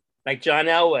 Like John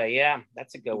Elway, yeah,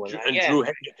 that's a good one.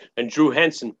 Drew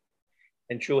Henson.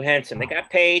 And Drew Henson. They got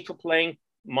paid for playing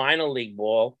minor league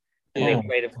ball, and they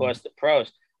played, of course, the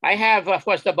pros. I have, of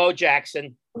course, the Bo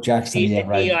Jackson. Yeah,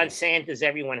 right. Deion Sanders,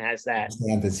 everyone has that.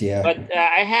 Sanders, yeah. But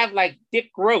I have like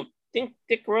Dick Groat. Think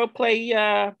Dick Groat play?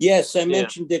 Yes, I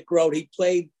mentioned Dick Groat. He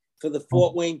played for the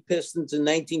Fort Wayne Pistons in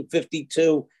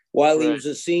 1952 while he was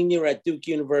a senior at Duke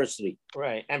University.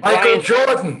 Right. And Michael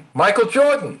Jordan. Michael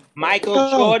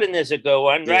Jordan is a good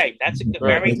one. Right. That's a good,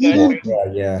 very good.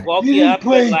 Yeah. Woke you up,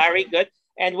 good, Larry. Good.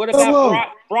 And what about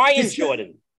Brian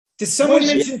Jordan? Did someone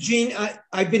mention Gene?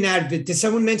 I've been out of it. Did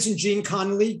someone mention Gene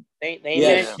Connolly? They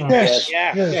Yes.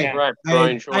 Yeah. Right.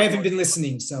 I haven't been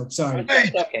listening, so sorry.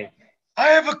 Wait, okay. I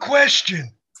have a question.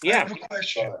 Yeah.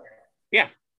 Yeah.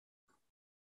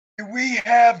 Do we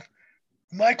have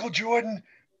Michael Jordan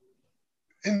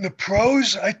in the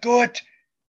pros? I thought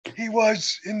he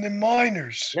was in the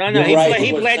minors. No, he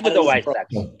played with the White Sox.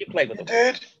 He played with the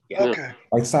White Sox. Yeah. Okay.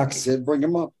 White Sox. Did bring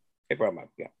him up. They brought him up,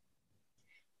 yeah.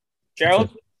 Gerald?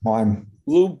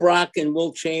 Lou Brock and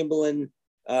Will Chamberlain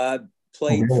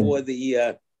played for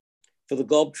the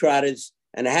Globetrotters,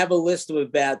 and I have a list of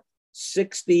about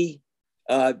 60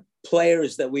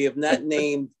 players that we have not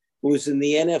named who was in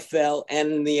the NFL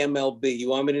and in the MLB. You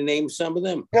want me to name some of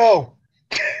them? No.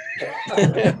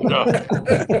 Can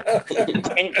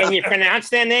you pronounce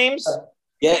their names?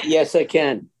 Yes, I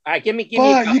can. All right, give me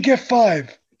five. You get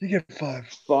five.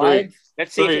 Five.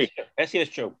 Let's see if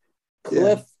it's true.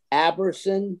 Cliff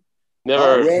Aberson. Never.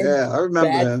 I remember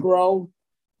Badgrove,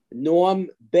 Norm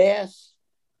Bass,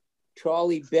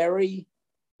 Charlie Berry,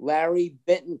 Larry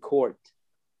Betancourt.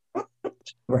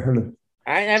 Never heard of.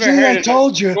 I never heard of. I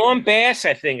told you. Norm Bass,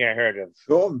 I think I heard of.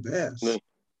 Norm Bass.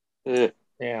 Yeah.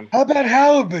 How about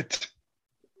Halibut?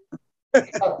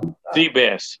 Sea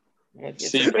bass.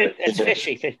 It's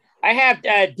fishy. I have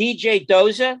DJ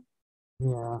Doza.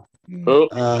 Yeah.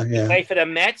 He played for the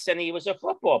Mets, and he was a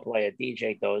football player,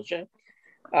 DJ Dozier.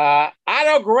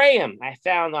 Otto Graham, I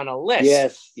found on a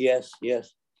list. Yes.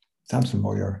 Sounds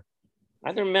familiar.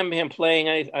 I don't remember him playing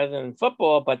anything other than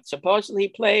football, but supposedly he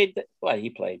played. What, he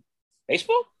played?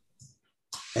 Baseball?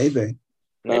 Maybe.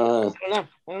 I don't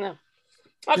know.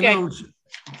 Okay.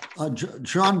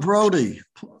 John Brody,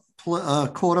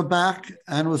 quarterback,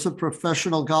 and was a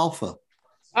professional golfer.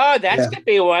 Oh, that's gonna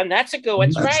be one. That's a good one.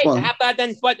 That's right. One. How about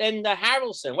then? But and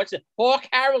Harrelson, what's it? Hawk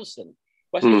Harrelson.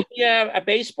 Wasn't he a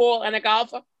baseball and a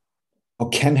golfer? Oh,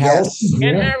 Ken Harrelson.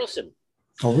 Ken Harrelson.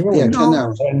 Oh, really? Yeah, Ken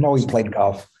Harrelson. I didn't know he played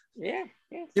golf. Yeah.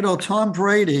 Tom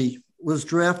Brady was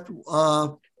drafted.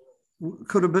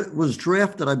 Was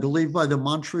drafted, I believe, by the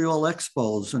Montreal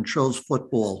Expos and chose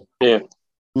football. Yeah.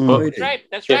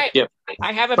 That's right. Yeah.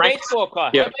 I have a baseball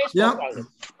card. Yeah.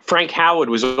 Frank Howard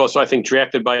was also, I think,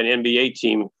 drafted by an NBA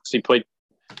team because he played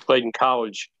in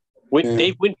college.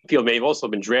 Dave Winfield may have also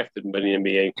been drafted by the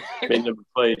NBA. They never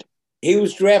played. He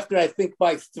was drafted, I think,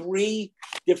 by 3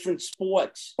 different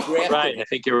sports. Right. I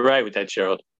think you're right with that,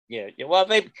 Gerald. Yeah. Well,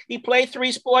 he played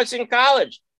 3 sports in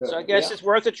college, so I guess it's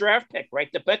worth a draft pick, right?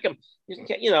 To pick him,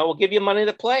 we'll give you money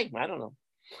to play. I don't know.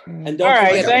 And all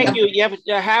right, thank you. You have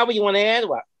Howie, you want to add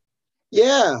what?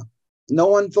 Yeah. No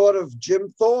one thought of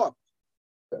Jim Thorpe.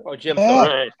 Oh, Jim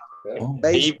Thorpe. Right.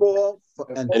 Baseball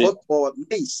and football at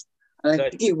least. And I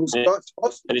think he was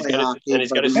supposed to play hockey. And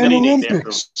he's got a city named after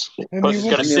him. He's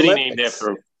got a city named after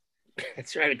him.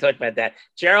 That's right. We talked about that.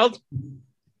 Gerald?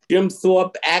 Jim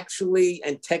Thorpe actually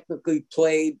and technically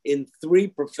played in 3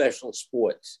 professional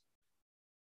sports: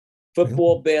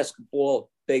 football, basketball,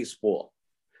 baseball.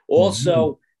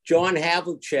 Also, John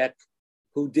Havlicek,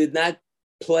 who did not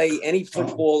play any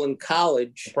football in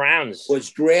college, Browns, was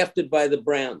drafted by the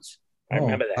Browns. I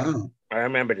remember that. I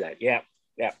remember that. Yeah.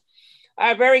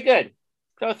 Very good.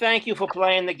 So thank you for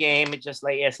playing the game. It just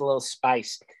adds a little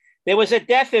spice. There was a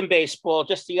death in baseball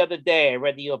just the other day. I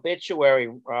read the obituary.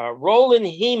 Roland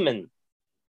Heeman.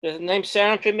 Does the name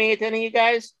sound familiar to any of you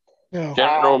guys? No.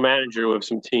 General manager of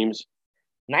some teams.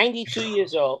 92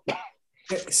 years old.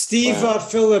 Steve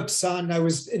Phillips I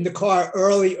was in the car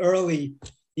early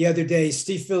the other day.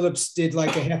 Steve Phillips did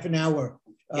like a half an hour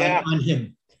on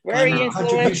him. Very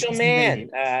influential man.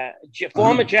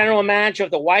 Former general manager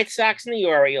of the White Sox and the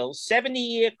Orioles,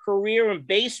 70-year career in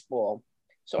baseball.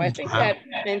 So I think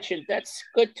that's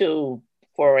good to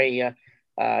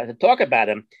talk about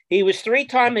him. He was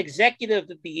 3-time Executive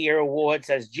of the Year awards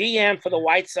as GM for the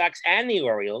White Sox and the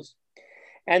Orioles,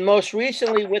 and most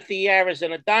recently with the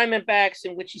Arizona Diamondbacks,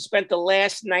 in which he spent the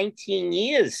last 19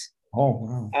 years.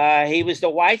 Oh, wow. He was the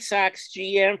White Sox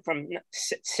GM from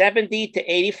 70 to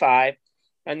 85,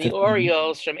 and the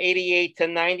Orioles from 88 to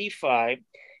 95.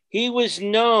 He was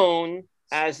known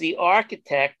as the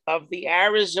architect of the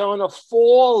Arizona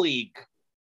Fall League,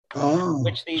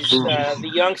 which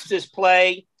the youngsters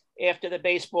play after the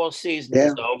baseball season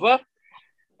is over.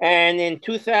 And in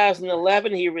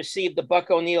 2011, he received the Buck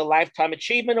O'Neil Lifetime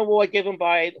Achievement Award given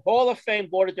by the Hall of Fame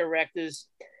Board of Directors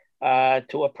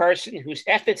to a person whose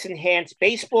efforts enhance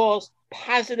baseball's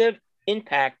positive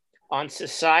impact on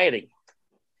society.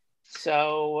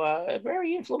 So a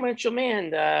very influential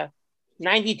man,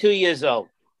 92 years old.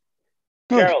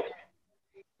 Gerald.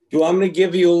 Do you want me to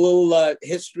give you a little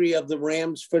history of the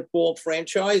Rams football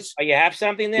franchise? Oh, you have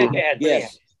something there? Go ahead.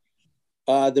 Yes.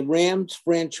 The Rams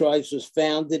franchise was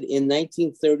founded in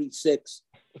 1936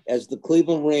 as the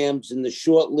Cleveland Rams in the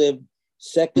short-lived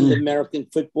Second American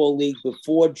Football League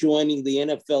before joining the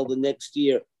NFL the next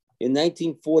year. In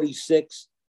 1946,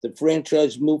 the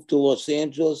franchise moved to Los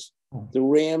Angeles. The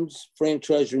Rams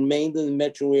franchise remained in the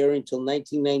metro area until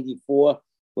 1994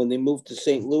 when they moved to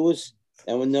St. Louis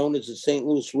and were known as the St.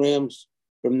 Louis Rams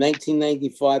from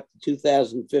 1995 to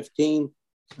 2015.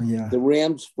 Yeah. The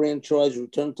Rams franchise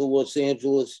returned to Los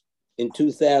Angeles in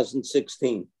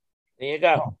 2016. There you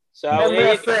go. So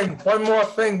one more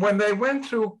thing. When they went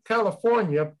to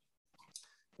California,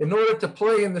 in order to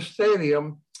play in the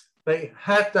stadium, they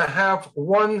had to have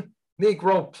one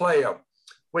Negro player,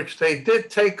 which they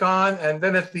did take on. And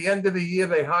then at the end of the year,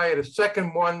 they hired a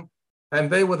second one,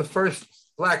 and they were the first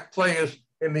Black players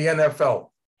in the NFL.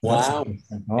 Wow. There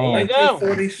you go.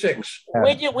 1946.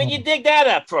 Where'd you dig that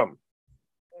up from?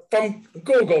 From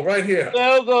Google, right here.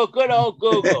 Google, good old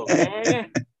Google.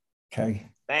 Okay.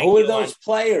 Who are those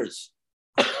players?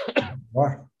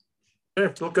 What?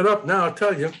 Look it up now, I'll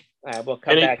tell you. We'll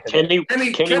come back to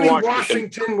that. Kenny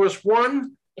Washington was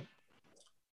one.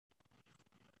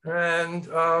 And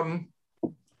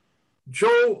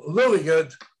Joe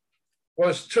Lilliard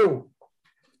was two.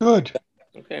 Good.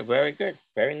 Okay, very good.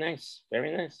 Very nice.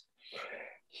 Very nice.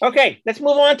 Okay, let's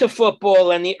move on to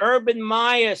football and the Urban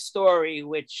Meyer story,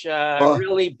 which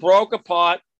really broke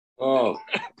apart.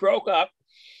 Broke out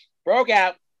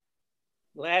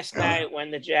last night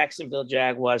when the Jacksonville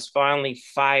Jaguars finally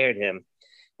fired him.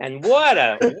 And what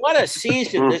a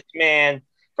season this man.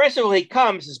 First of all, he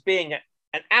comes as being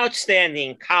an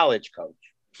outstanding college coach.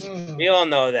 We all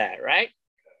know that, right?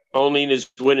 Only in his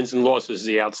winnings and losses is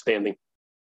he outstanding.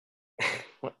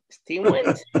 Team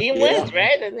wins. Team wins,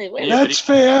 right? That's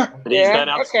fair.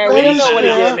 Okay. We don't know what he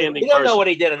did. We don't know what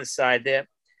he did on the side there.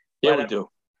 Yeah, we do.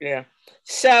 Yeah.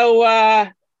 So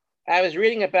I was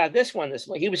reading about this one.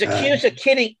 He was accused of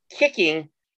kicking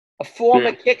a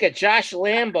former kicker, Josh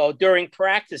Lambo, during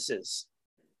practices.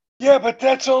 Yeah, but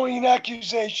that's only an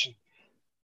accusation.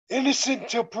 Innocent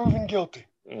until proven guilty.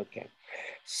 Okay.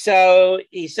 So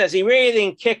he says he really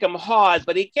didn't kick him hard,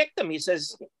 but he kicked him. He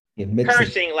says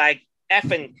cursing like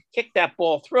effing kick that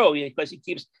ball through because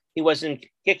he wasn't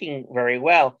kicking very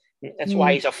well. That's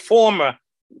why he's a former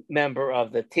member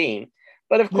of the team.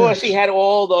 But of course, he had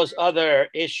all those other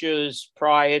issues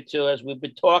prior to, as we've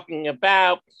been talking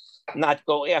about, not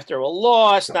go after a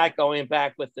loss, not going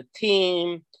back with the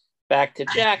team, back to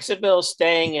Jacksonville,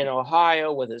 staying in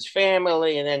Ohio with his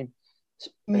family, and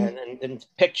then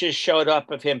pictures showed up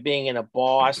of him being in a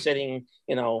bar, sitting,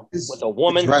 with a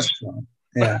woman. Restaurant.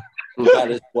 Yeah. About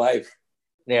his wife.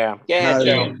 Yeah.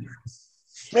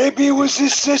 Maybe it was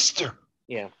his sister.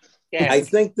 Yeah. I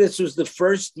think this was the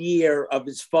first year of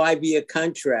his 5-year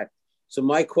contract. So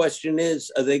my question is,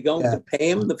 are they going to pay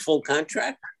him the full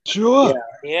contract? Sure.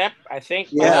 Yep. I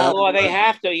think by law they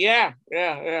have to. Yeah.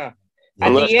 At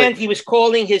the end, he was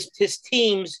calling his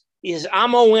teams, he says,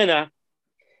 I'm a winner,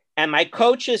 and my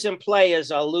coaches and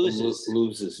players are losers.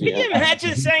 Losers, yeah. Can you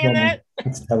imagine saying that?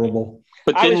 That's terrible.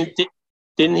 But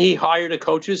didn't he hire the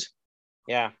coaches?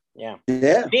 Yeah.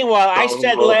 Meanwhile, I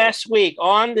said last week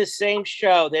on the same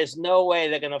show, there's no way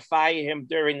they're going to fire him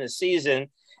during the season.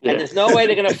 And there's no way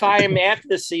they're going to fire him after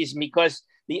the season because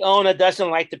the owner doesn't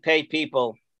like to pay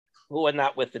people who are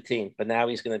not with the team. But now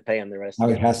he's going to pay them the rest of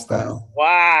He it. has to.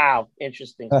 Wow.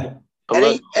 Interesting.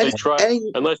 Unless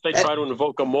they try to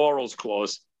invoke a morals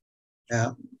clause.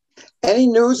 Yeah. Any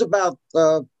news about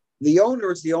the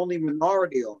owner is the only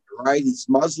minority owner, right? He's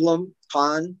Muslim,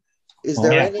 Khan. Is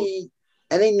there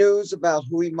any news about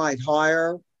who he might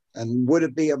hire, and would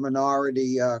it be a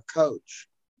minority coach?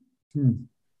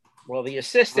 Well, the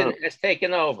assistant has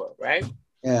taken over, right?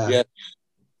 Yeah.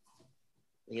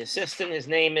 The assistant, his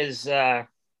name is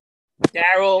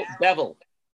Daryl Bevel.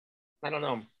 I don't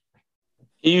know.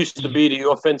 He used to be the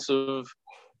offensive.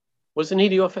 Wasn't he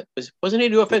the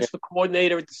offensive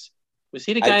coordinator? Was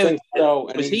he the guy? I think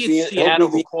so. Was he in Seattle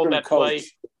who called that play?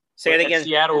 Say it again.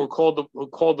 Seattle who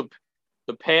called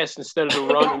the pass instead of the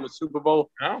run in the Super Bowl.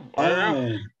 Oh, I don't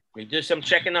know. We do some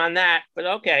checking on that, but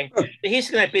okay. He's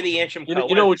going to be the interim coach.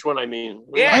 You know which one I mean.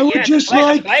 Yeah, I would just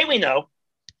like. Play we know.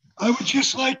 I would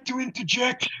just like to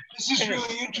interject. This is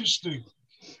really interesting.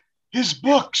 His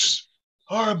books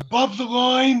are Above the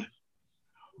Line,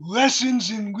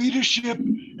 Lessons in Leadership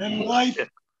and Life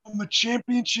from a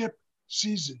Championship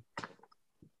Season.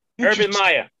 Urban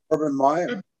Meyer. Urban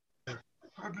Meyer.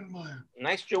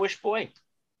 Nice Jewish boy.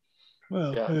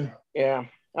 Well, yeah.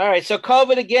 All right. So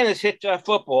COVID again has hit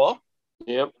football.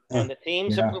 Yep. And the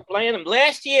teams are playing them.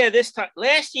 Last year,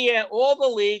 all the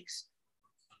leagues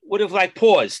would have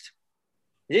paused.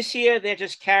 This year, they're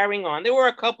just carrying on. There were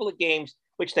a couple of games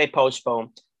which they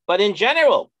postponed. But in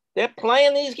general, they're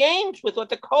playing these games with the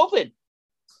COVID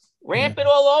rampant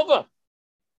all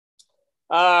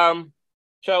over.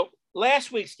 So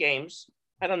last week's games,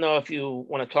 I don't know if you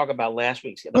want to talk about last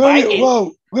week's game.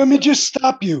 Whoa, let me just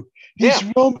stop you.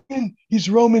 He's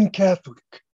Roman Catholic.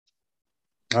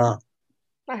 I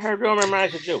heard Roman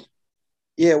reminds a Jew.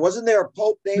 Yeah, wasn't there a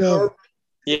Pope named Urban?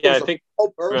 Yeah, I think.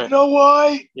 Pope Urban. You know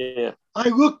why? Yeah. I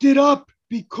looked it up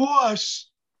because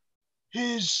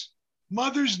his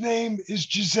mother's name is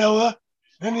Gisela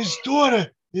and his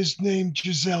daughter is named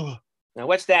Gisela. Now,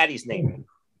 what's daddy's name?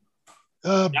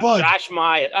 Bud. Josh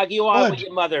Meyer. You are what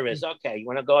your mother is. Okay, you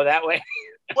want to go that way?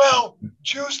 Well,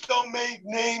 Jews don't make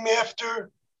name after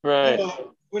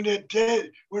when they're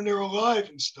dead, when they're alive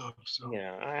and stuff. So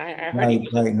yeah, I heard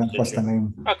right. Not what's the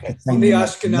name? Okay, the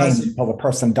Ashkenazi until the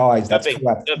person dies. That's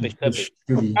correct. Could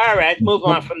be. All right, move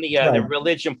on from the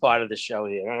religion part of the show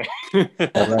here.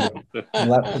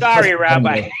 Sorry,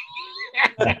 Rabbi.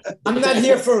 I'm not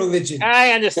here for religion.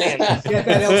 I understand. Get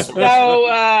that elsewhere. So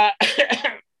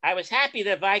I was happy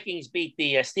the Vikings beat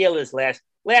the Steelers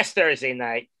last Thursday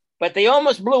night, but they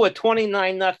almost blew a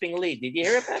 29-0 lead. Did you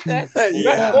hear about that?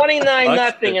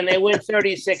 29-0, and they win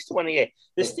 36-28.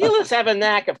 The Steelers have a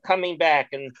knack of coming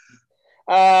back, and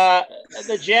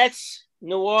the Jets,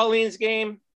 New Orleans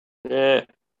game. Yeah,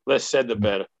 less said the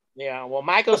better. Yeah, well,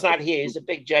 Michael's not here. He's a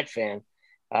big Jet fan.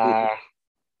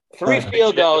 3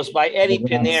 field goals by Eddie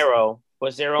Pinheiro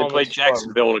was their only. They play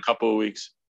Jacksonville in a couple of weeks.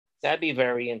 That'd be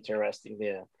very interesting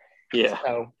there. Yeah.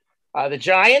 So, the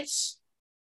Giants.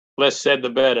 Less said the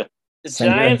better. The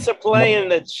Giants are playing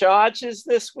the Chargers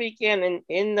this weekend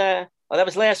that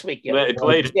was last weekend. They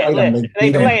played. Yeah,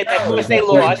 they played. Of course, they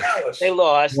lost. They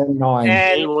lost.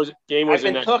 And game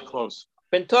wasn't that close.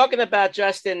 Been talking about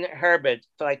Justin Herbert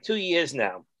for 2 years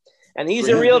now, and he's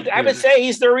a real. I would say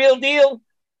he's the real deal.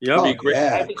 Yeah,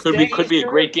 could be a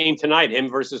great game tonight. Him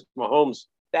versus Mahomes.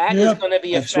 That is going to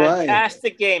be a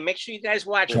fantastic game. Make sure you guys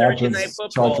watch Thursday Night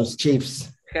Football. Chargers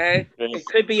Chiefs. Okay, it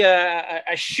could be a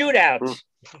shootout.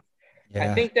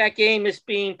 Yeah. I think that game is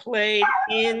being played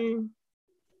in.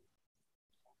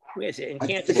 Where is it? In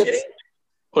Kansas City.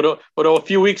 But a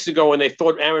few weeks ago, when they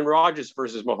thought Aaron Rodgers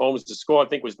versus Mahomes, the score I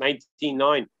think was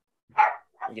 19-9.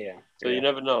 Yeah. So you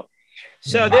never know.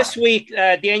 So this week,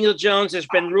 Daniel Jones has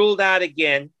been ruled out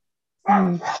again.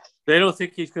 They don't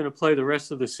think he's going to play the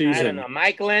rest of the season. I don't know.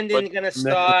 Mike London's going to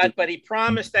start, but he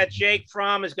promised that Jake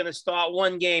Fromm is going to start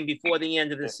one game before the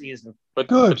end of the season. But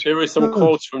there were some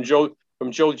quotes from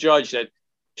Joe Judge that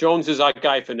Jones is our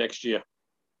guy for next year.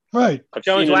 Right. I've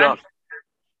seen enough.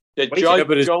 That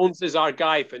Jones is our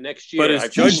guy for next year.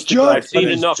 I've seen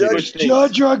enough.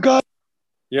 Judge our guy.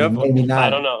 Yep. Maybe not. I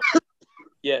don't know.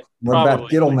 Yeah. What about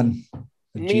Gittleman?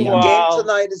 Meanwhile, game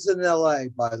tonight is in LA,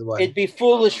 by the way. It'd be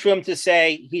foolish for him to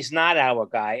say he's not our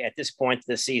guy at this point of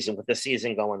the season with the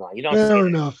season going on. You don't. Fair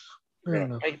enough.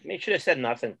 They should have said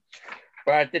nothing.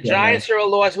 But the Giants are a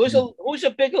loss. Who's a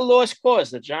bigger loss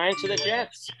cause? The Giants or the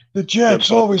Jets? The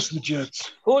Jets, always the Jets.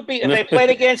 Who would be if they played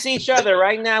against each other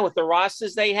right now with the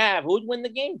rosters they have? Who'd win the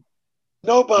game?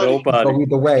 Nobody. So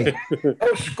either way.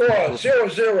 No score,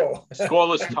 0-0.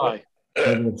 Scoreless tie.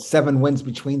 7 wins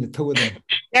between the two of them.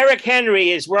 Derrick Henry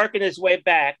is working his way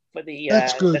back for the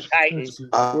Titans,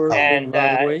 and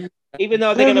even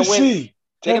though they're going to win,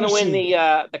 they're going to win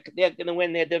they're going to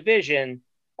win their division.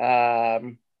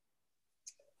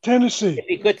 Tennessee. It'd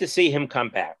be good to see him come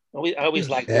back. I always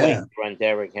like to run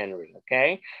Derrick Henry.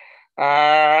 Okay,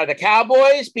 the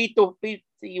Cowboys beat the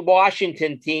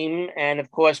Washington team, and of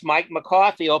course Mike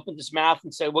McCarthy opened his mouth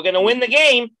and said, "We're going to win the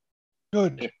game."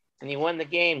 Good. and he won the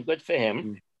game. Good for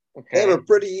him. Okay. They have a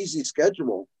pretty easy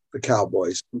schedule, the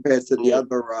Cowboys, compared to the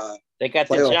other. They got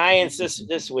the Giants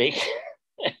this week.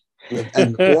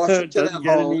 And Washington at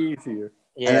home. Easier.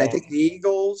 Yeah. And I think the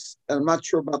Eagles. And I'm not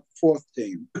sure about the fourth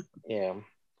team. Yeah.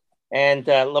 And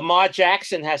Lamar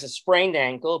Jackson has a sprained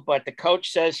ankle, but the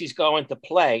coach says he's going to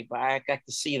play. But I got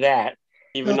to see that.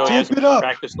 Even though he hasn't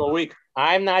practiced all week.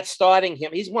 I'm not starting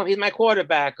him. He's my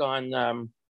quarterback on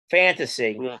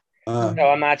fantasy. Yeah. So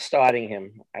I'm not starting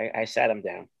him. I sat him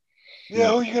down. Yeah,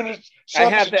 who are you gonna?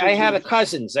 I have a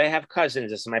Cousins. I have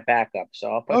Cousins as my backup. So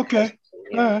I'll put okay.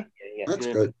 All right. That's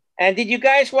good. And did you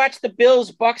guys watch the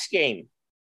Bills-Bucks game?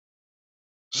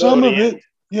 Some of it.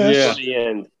 Yes. The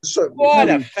end. What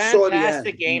a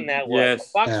fantastic game that was. Yes.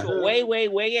 The Bucks were way, way,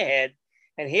 way ahead.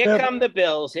 And here come the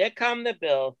Bills. Here come the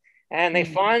Bills. And they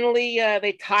finally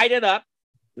they tied it up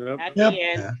at the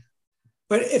end. Yeah.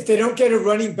 But if they don't get a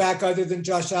running back other than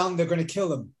Josh Allen, they're going to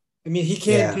kill him. I mean, he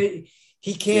can't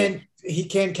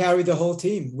carry the whole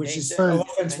team, which is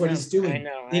offense what he's doing.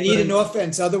 They need an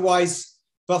offense. Otherwise,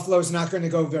 Buffalo's not going to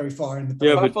go very far in the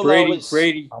playoffs.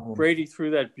 Yeah, but Brady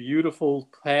threw that beautiful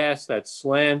pass, that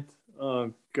slant.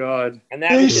 Oh, God. And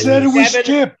that they said it was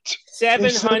tipped.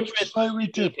 700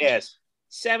 TD pass.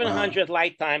 700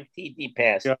 lifetime TD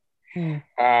pass. Yeah.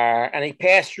 And he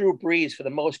passed Drew Brees for the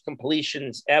most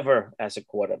completions ever as a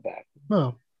quarterback.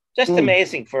 Oh. Just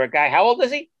amazing for a guy. How old is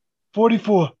he?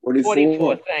 44.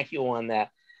 44. Thank you on that.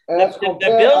 The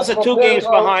Bills are 2 games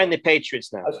behind the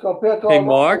Patriots now. As compared to hey,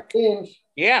 Mark. Teams.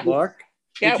 Yeah. Mark.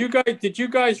 Did you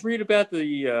guys read about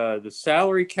the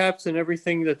salary caps and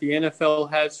everything that the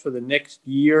NFL has for the next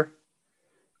year?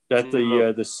 That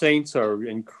the Saints are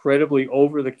incredibly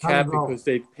over the cap because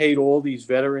they paid all these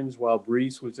veterans while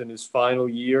Brees was in his final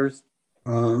years.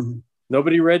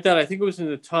 Nobody read that? I think it was in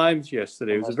the Times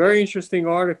yesterday. It was a very interesting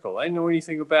article. I didn't know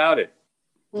anything about it.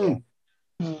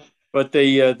 But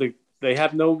they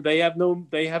have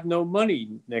no money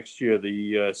next year,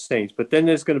 the Saints. But then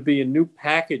there's going to be a new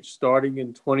package starting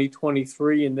in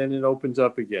 2023, and then it opens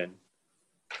up again.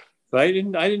 So I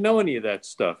didn't know any of that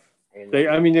stuff. They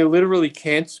literally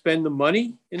can't spend the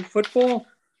money in football.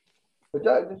 But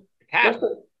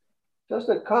just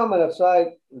a comment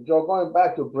aside, Joe, going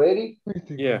back to Brady.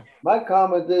 Yeah. My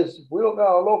comment is, if we look at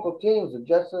our local teams, the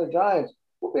Jets and the Giants, it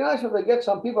would be nice if they get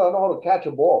some people that know how to catch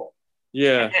a ball.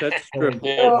 Yeah, that's true.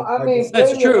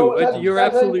 That's true. You're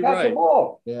absolutely right.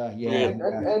 Yeah.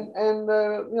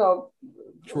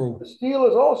 True. The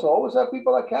Steelers also always have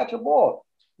people that catch a ball.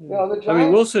 The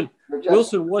Giants,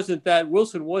 Wilson wasn't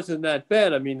that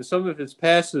bad. I mean, some of his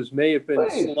passes may have been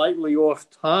slightly off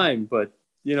time, but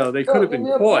they could have been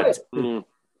caught.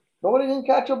 Nobody can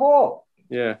catch a ball.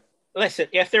 Yeah. Listen,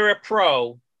 if they're a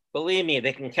pro, believe me,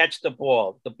 they can catch the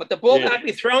ball. But the ball got to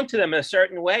be thrown to them in a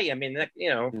certain way. I mean, I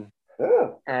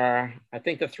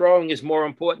think the throwing is more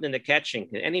important than the catching.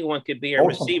 Anyone could be a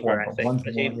receiver, I think.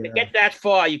 If you get that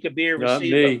far, you could be a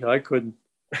receiver. Not me. I couldn't.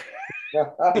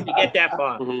 If you get that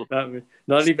far.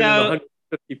 Not even in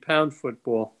 150-pound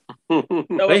football.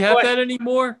 They have that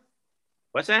anymore?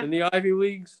 What's that? In the Ivy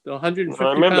Leagues? The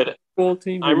 150-pound football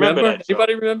team? I remember that.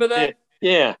 Anybody remember that?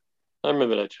 Yeah. I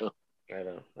remember that, Joe. I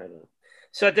know.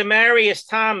 So Demaryius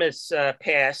Thomas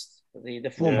passed, the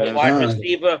wide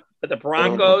receiver for the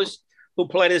Broncos, who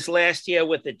played his last year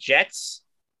with the Jets.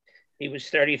 He was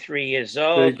 33 years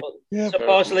old.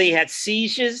 Supposedly he had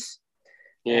seizures.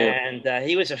 And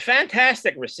he was a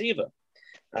fantastic receiver.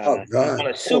 Won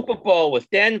a Super Bowl with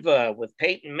Denver, with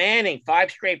Peyton Manning, 5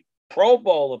 straight Pro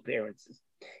Bowl appearances.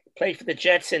 He played for the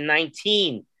Jets in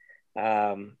 19.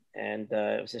 And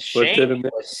it was a shame.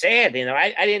 It was sad.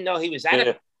 I didn't know he was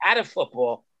out of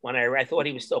football when I thought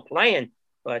he was still playing.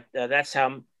 But that's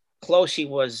how close he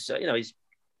was. He's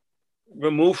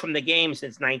removed from the game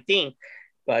since 19.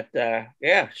 But,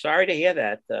 sorry to hear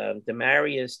that.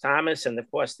 Demaryius Thomas, and, of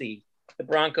course, the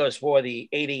Broncos wore the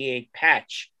 88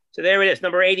 patch. So there it is,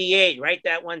 number 88. Write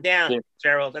that one down,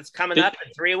 Gerald. That's coming up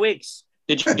in 3 weeks.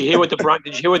 Did you hear what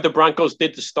the Broncos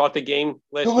did to start the game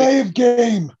last week? Delay of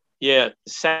game. Yeah,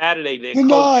 Saturday they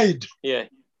denied.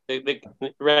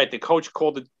 The coach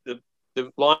called the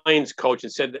Lions coach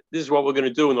and said, "This is what we're going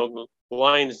to do." And the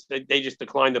Lions they just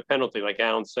declined the penalty, like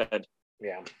Alan said.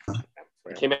 Yeah,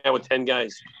 they came out with 10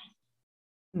 guys.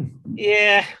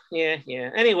 Yeah.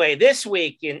 Anyway, this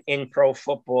week in pro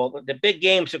football, the big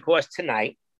games, of course,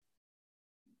 tonight,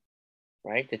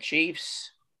 right? The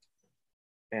Chiefs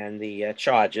and the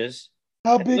Chargers.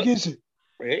 How big is it?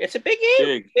 It's a big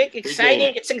game. Big exciting.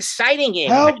 Game. It's an exciting game.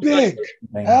 How big?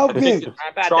 How big?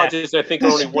 Chargers, I think,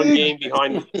 are only one game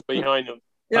behind them.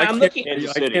 I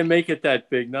can't make it that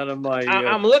big. None of my.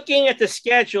 I'm looking at the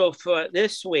schedule for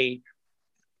this week,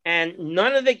 and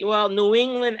none of New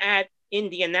England at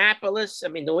Indianapolis. I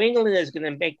mean, New England is going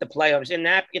to make the playoffs.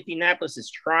 Indianapolis is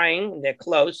trying, and they're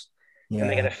close. Yeah. And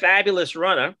they got a fabulous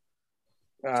runner.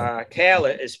 Taylor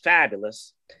is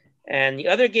fabulous. And the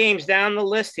other games down the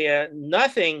list here,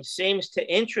 nothing seems to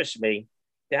interest me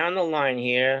down the line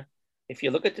here. If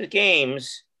you look at the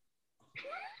games,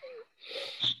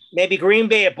 maybe Green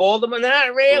Bay at Baltimore,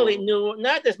 not really.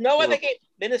 There's no other game.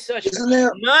 Minnesota.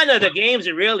 None of the games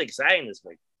are really exciting this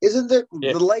week. Isn't there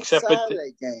the late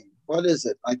Saturday game? What is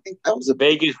it? I think that was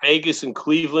Vegas and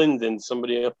Cleveland and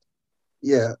somebody else.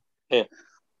 Yeah. Yeah.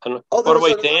 By the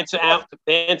way, to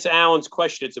answer Alan's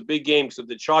question, it's a big game. So if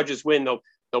the Chargers win,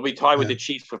 they'll be tied with the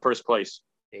Chiefs for first place.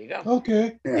 There you go.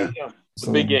 Okay. Yeah. There you go. It's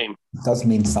a big game. It does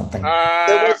mean something.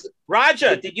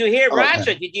 Roger, did you hear?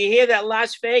 Roger, did you hear that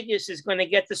Las Vegas is going to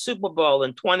get the Super Bowl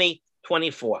in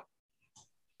 2024?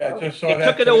 They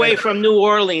took it away from New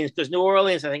Orleans because New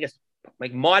Orleans, I think it's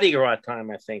like Mardi Gras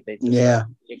time. I think they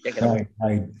take it away.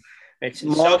 Right. It's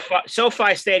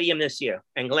SoFi Stadium this year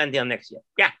and Glendale next year.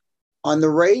 Yeah. On the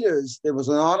Raiders, there was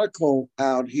an article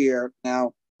out here. Now,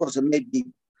 of course, it may be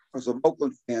because of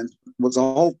Oakland fans. Was a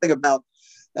whole thing about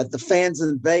that the fans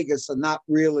in Vegas are not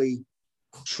really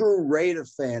true Raider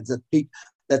fans.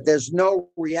 That there's no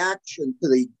reaction to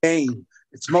the game.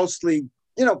 It's mostly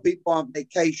people on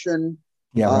vacation,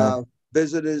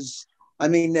 visitors. I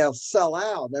mean, they'll sell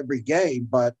out every game,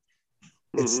 but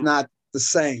it's not the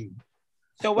same.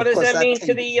 So what does that mean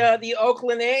to the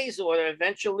Oakland A's or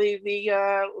eventually the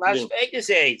Las Vegas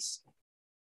A's?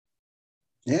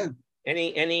 Yeah.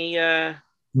 Any I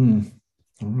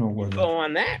don't know what info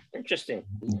on that? Interesting.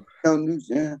 No news.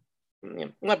 Yeah.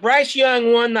 Well, Bryce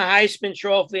Young won the Heisman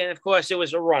Trophy, and of course, it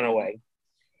was a runaway.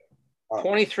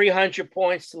 2,300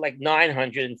 points to like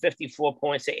 954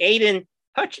 points. Aiden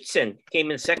Hutchinson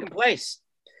came in second place.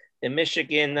 In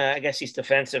Michigan, I guess he's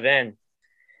defensive end.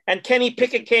 And Kenny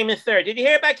Pickett came in third. Did you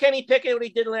hear about Kenny Pickett, what he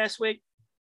did last week?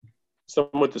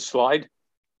 Someone with the slide?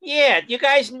 Yeah. You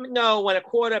guys know when a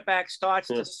quarterback starts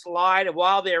to slide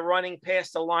while they're running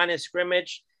past the line of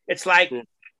scrimmage, it's like,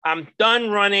 I'm done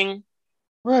running.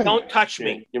 Right. Don't touch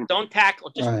me. Don't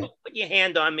tackle. Just put your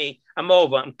hand on me. I'm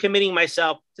over. I'm committing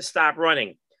myself to stop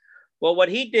running. Well, what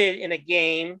he did in a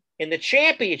game, in the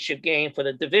championship game for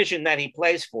the division that he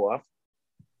plays for,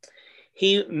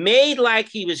 he made like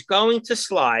he was going to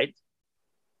slide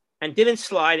and didn't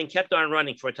slide and kept on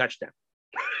running for a touchdown.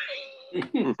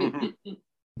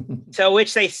 So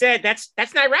which they said, that's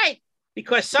not right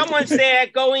because someone's there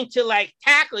going to like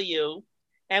tackle you.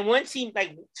 And once he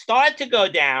like started to go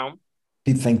down,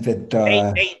 you think that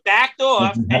they backed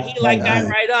off and he like got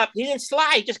right up. He didn't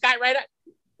slide, he just got right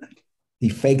up. He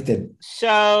faked it.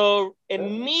 So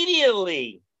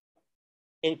immediately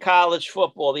in college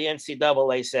football, the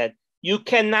NCAA said, you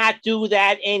cannot do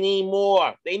that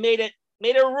anymore. They made a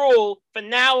rule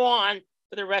from now on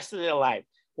for the rest of their life.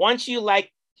 Once you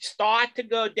like start to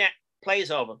go down, play's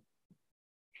over.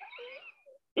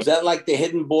 Is that like the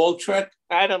hidden ball trick?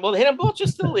 I don't. Well, the hidden ball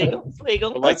just illegal. It's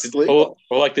legal.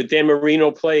 Or like the Dan Marino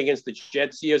play against the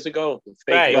Jets years ago.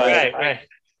 Right.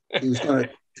 He was going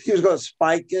to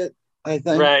spike it. I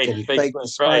think. Right. He faked the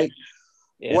spike. Right.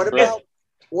 Yeah.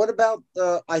 What about?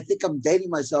 I think I'm dating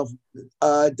myself.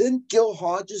 Didn't Gil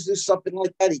Hodges do something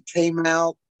like that? He came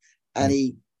out and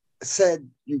he said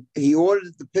he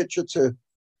ordered the pitcher to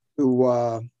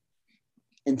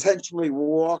intentionally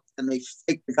walk, and they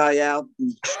faked the guy out and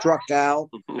he struck out.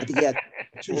 I think he had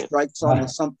 2 strikes on or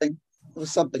something. It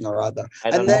was something or other.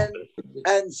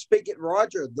 And speaking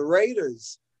Roger, the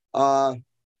Raiders, who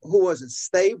was it?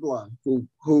 Stabler, who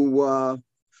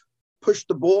pushed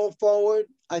the ball forward.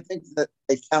 I think that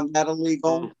they found that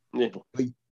illegal. They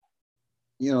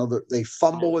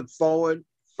fumble it forward.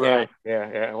 Right.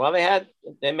 Yeah. Well,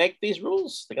 they make these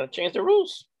rules. They got to change the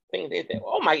rules.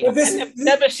 Oh my God! I've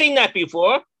never seen that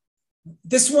before.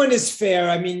 This one is fair.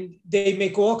 I mean, they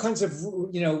make all kinds of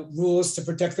rules to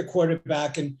protect the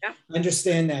quarterback, and I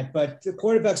understand that. But the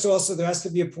quarterbacks also, there has to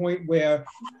be a point where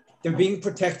they're being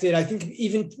protected. I think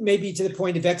even maybe to the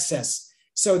point of excess.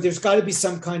 So there's got to be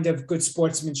some kind of good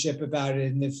sportsmanship about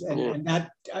it, and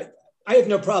that I have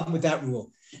no problem with that rule.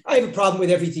 I have a problem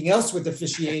with everything else with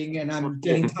officiating, and I'm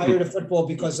getting tired of football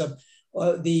because of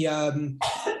the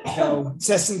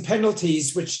incessant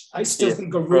penalties, which I still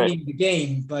think are ruining the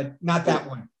game, but not that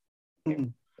one.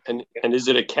 And is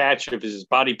it a catch if his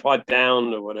body part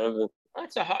down or whatever?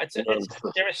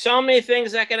 There are so many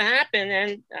things that can happen,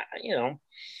 and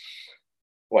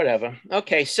whatever.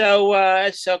 Okay, so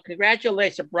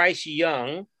congratulations to Bryce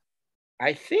Young.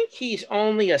 I think he's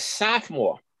only a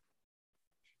sophomore.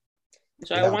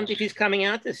 So I wonder if he's coming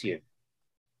out this year.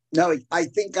 No, I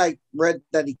think I read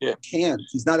that he can't.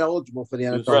 He's not eligible for the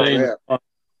NFL draft.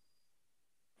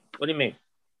 What do you mean?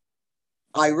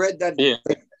 I read that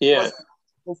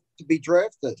to be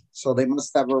drafted, so they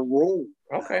must have a rule.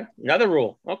 Okay, another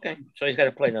rule. Okay, so he's got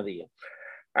to play another year.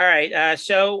 All right.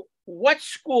 So, what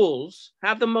schools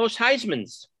have the most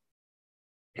Heismans?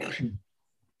 I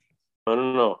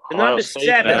don't know. Number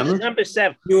seven.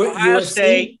 Ohio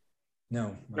State.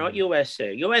 No, not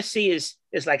USC. USC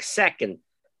is like second.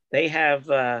 They have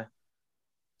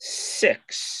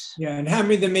 6. Yeah, and how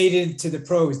many of them made it to the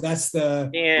pros? That's the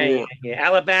yeah.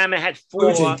 Alabama had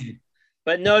 4,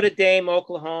 but Notre Dame,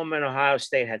 Oklahoma, and Ohio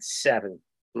State had 7.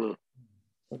 Okay.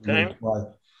 Right.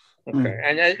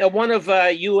 Okay, and one of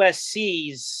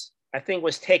USC's, I think,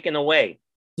 was taken away.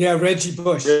 Yeah, Reggie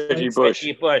Bush.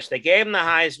 Reggie Bush. They gave him the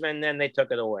Heisman, then they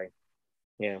took it away.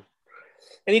 Yeah.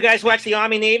 And you guys watch the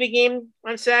Army-Navy game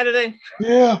on Saturday?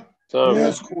 Yeah.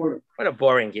 What a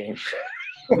boring game.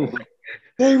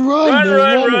 They run.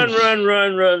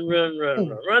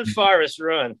 Run, Forrest,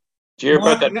 run. Did you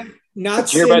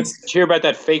hear about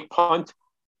that fake punt?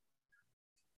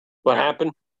 What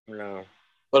happened? No.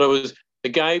 But it was the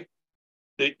guy,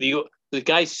 the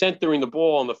guy centering the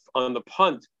ball on the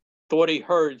punt thought he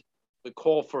heard the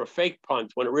call for a fake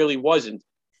punt when it really wasn't.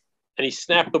 And he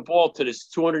snapped the ball to this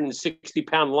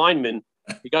 260-pound lineman.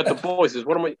 He got the ball. He says,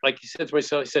 "What am I?" Like he said to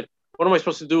myself, he said, "What am I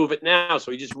supposed to do with it now?"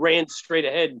 So he just ran straight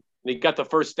ahead, and he got the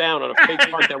first down on a fake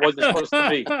punt that wasn't supposed to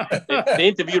be. They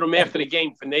interviewed him after the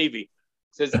game for Navy. He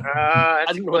says, "I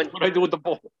don't know what I do with the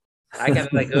ball." I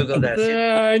gotta Google that.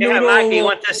 Mike, you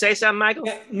want to say something, Michael?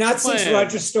 Yeah, not since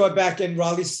Roger Staubach back in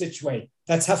Raleigh Situate.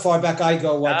 That's how far back I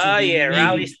go watching. Oh yeah,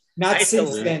 Raleigh. Not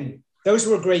since then. Those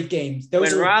were great games.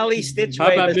 Those were Raleigh Situate.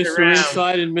 How about Mr.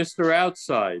 Inside and Mr.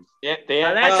 Outside? Yeah,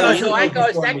 that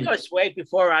goes way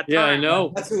before our time. Yeah, I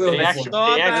know. That's a little they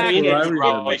actually interviewed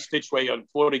Raleigh Situate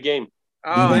for the game.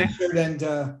 Oh, and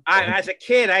as a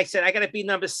kid, I said I got to be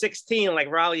number 16,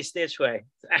 like Raleigh Situate.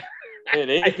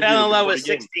 Yeah, I fell in love with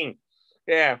 16.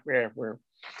 Yeah. All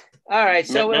right.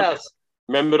 So what else?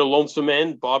 Remember the Lonesome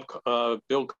Man,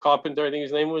 Bill Carpenter, I think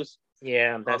his name was.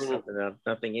 Yeah, that's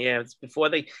nothing. Yeah, it's before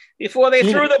they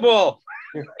threw the ball.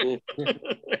 And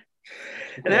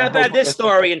how about this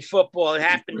story in football?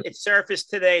 It surfaced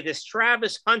today. This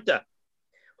Travis Hunter,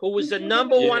 who was the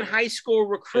number 1 high school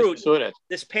recruit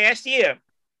this past year,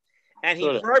 and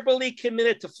he verbally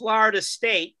committed to Florida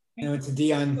State. To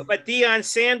Deion. But Deion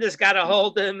Sanders got a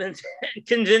hold of him and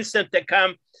convinced him to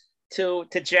come to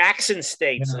Jackson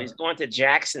State. Yeah. So he's going to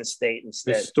Jackson State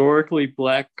instead. Historically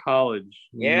black college.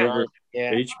 Yeah.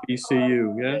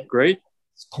 HBCU. Yeah, great.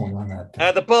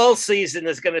 The bowl season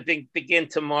is going to begin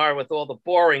tomorrow with all the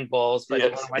boring bowls, but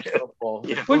you want to watch football.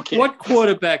 Yeah. What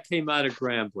quarterback came out of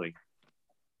Grambling?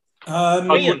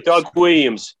 Doug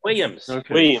Williams.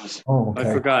 Okay. Williams. Oh, okay.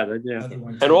 I forgot. Yeah.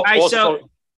 And also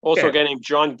a guy named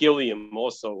John Gilliam.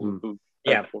 Also.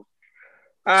 Yeah.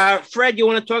 Fred, you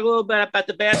want to talk a little bit about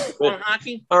the basketball and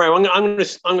hockey? All right, I'm going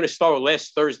to start with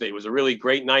last Thursday. It was a really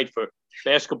great night for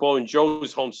basketball in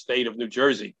Joe's home state of New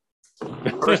Jersey.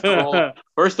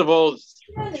 First of all,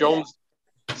 Jones,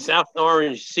 South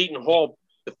Orange, Seton Hall,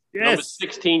 the number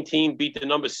 16 team beat the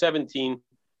number 17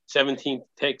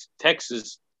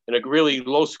 Texas in a really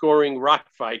low-scoring rock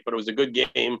fight, but it was a good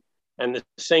game. And the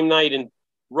same night in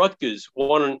Rutgers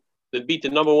they beat the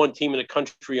number 1 team in the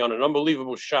country on an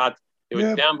unbelievable shot. They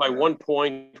were down by 1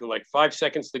 point with like 5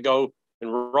 seconds to go.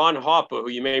 And Ron Harper, who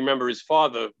you may remember his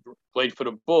father played for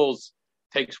the Bulls,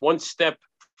 takes one step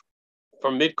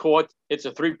from midcourt, hits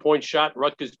a 3-point shot.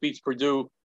 Rutgers beats Purdue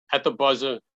at the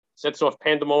buzzer, sets off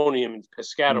pandemonium in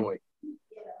Piscataway.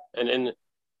 And then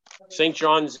St.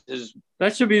 John's is...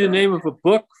 That should be the name of a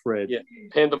book, Fred. Yeah,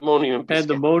 Pandemonium.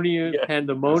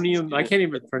 Pandemonium. I can't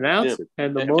even pronounce it.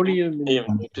 Pandemonium in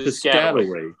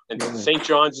Piscataway. And St.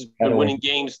 John's has been winning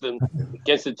games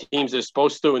against the teams they're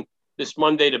supposed to. And this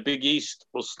Monday, the Big East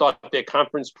will start their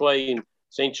conference play, and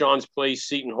St. John's plays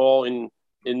Seton Hall in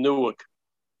Newark.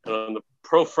 And on the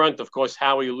pro front, of course,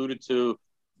 Howie alluded to,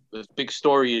 the big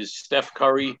story is Steph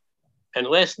Curry. And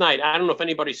last night, I don't know if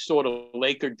anybody saw the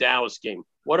Laker-Dallas game.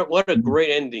 What a great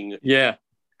ending. Yeah.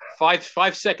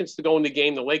 5 seconds to go in the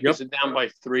game. The Lakers are down by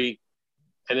 3.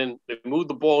 And then they move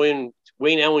the ball in.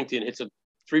 Wayne Ellington hits a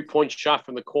 3-point shot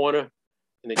from the corner.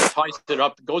 And they ties it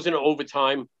up. It goes into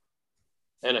overtime.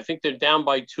 And I think they're down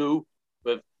by 2.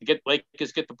 But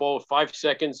Lakers get the ball with 5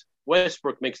 seconds.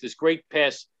 Westbrook makes this great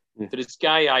pass to this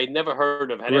guy I had never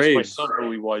heard of. I had asked my son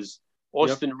who he was.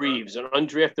 Austin Reeves, an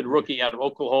undrafted rookie out of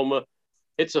Oklahoma.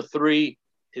 Hits a 3.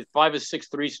 hit 5 or 6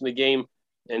 threes from the game,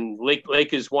 and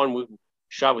Lakers won with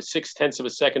shot with 0.6 of a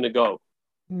second to go.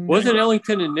 Wasn't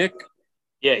Ellington a Knick?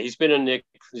 Yeah, he's been a Knick.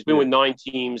 He's been with 9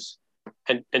 teams.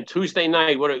 And Tuesday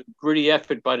night, what a gritty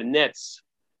effort by the Nets,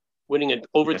 winning an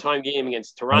overtime game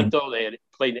against Toronto. They had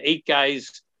played 8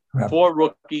 guys, 4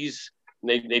 rookies,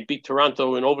 and they beat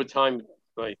Toronto in overtime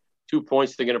by 2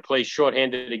 points. They're going to play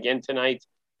shorthanded again tonight.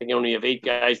 They only have 8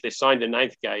 guys. They signed the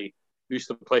 9th guy who used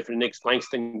to play for the Knicks,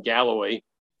 Langston Galloway.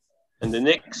 And the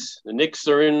Knicks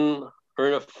are in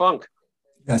a funk.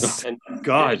 Yes. And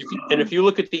God. And if you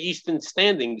look at the Eastern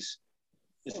standings,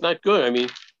 it's not good. I mean,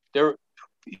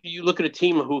 you look at a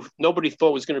team who nobody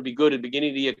thought was going to be good at the beginning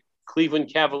of the year.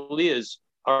 Cleveland Cavaliers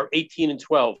are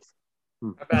 18-12.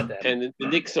 How about that? And the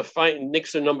Knicks are fighting.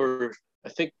 Knicks are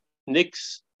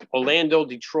Knicks, Orlando,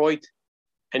 Detroit,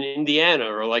 and Indiana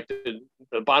are like the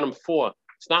bottom 4.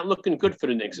 It's not looking good for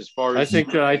the Knicks as far as I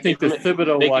think the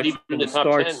Thibodeau watch is going to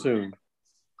start 10. Soon.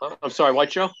 I'm sorry,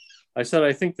 what, Joe? I said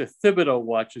I think the Thibodeau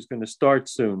watch is going to start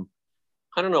soon.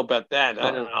 I don't know about that. I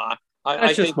don't know.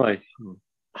 I think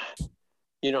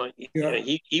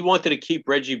he wanted to keep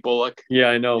Reggie Bullock. Yeah,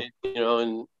 I know.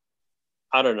 And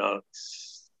I don't know.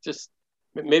 It's just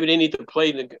maybe they need to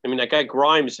play. That guy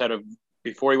Grimes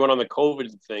before he went on the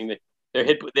COVID thing. They're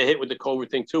hit with the COVID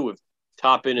thing too, with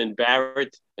Toppin and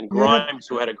Barrett and Grimes,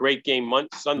 who had a great game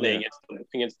Sunday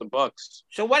against the Bucks.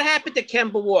 So what happened to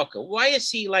Kemba Walker? Why is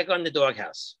he on the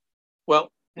doghouse?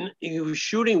 Well, he was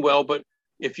shooting well, but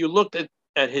if you looked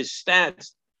at his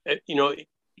stats,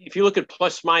 if you look at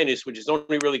plus minus, which is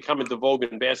only really come into vogue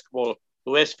in basketball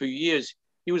the last few years,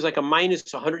 he was like a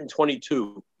minus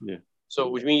 122. Yeah. So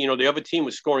which means the other team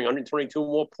was scoring 122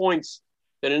 more points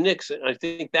than the Knicks, and I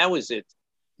think that was it.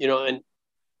 And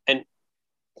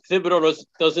Thibodeau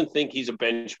doesn't think he's a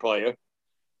bench player,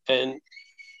 and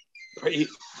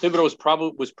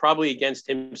Thibodeau was probably against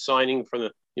him signing from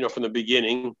the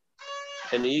beginning,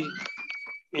 and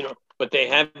but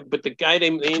the guy they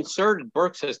inserted,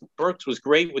 Burks was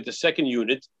great with the second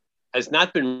unit, has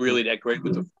not been really that great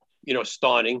with the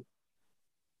starting.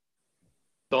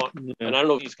 And I don't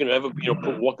know if he's going to ever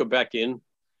put Walker back in.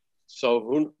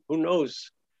 So who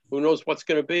knows? Who knows what's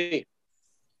going to be?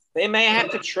 They may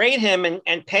have to trade him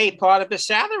and pay part of his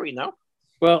salary, no?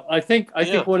 Well, I think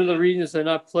one of the reasons they're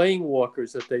not playing Walker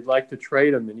is that they'd like to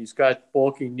trade him, and he's got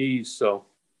bulky knees, so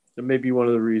that may be one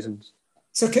of the reasons.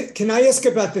 So can I ask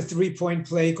about the 3-point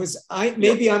play? Because I'm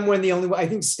one of the only one. I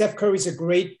think Steph Curry's a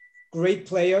great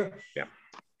player. Yeah.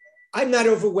 I'm not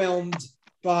overwhelmed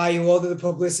by all of the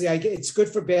publicity. It's good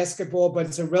for basketball, but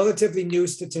it's a relatively new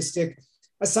statistic.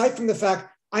 Aside from the fact,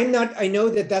 I know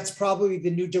that that's probably the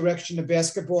new direction of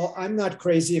basketball. I'm not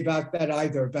crazy about that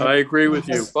either. I agree with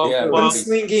you.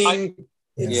 Slinging.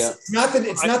 It's not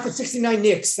the 69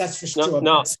 Knicks, that's for sure.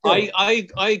 No, I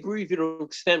agree with you to an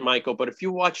extent, Michael. But if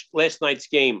you watched last night's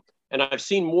game, and I've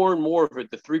seen more and more of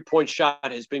it, the 3-point shot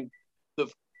has been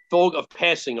the vogue of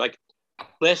passing. Like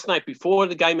last night, before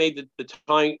the guy made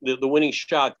the winning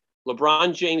shot,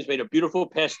 LeBron James made a beautiful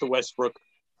pass to Westbrook.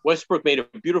 Westbrook made a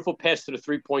beautiful pass to the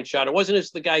 3-point shot. It wasn't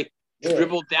as the guy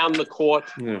dribbled down the court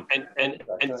and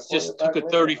just took a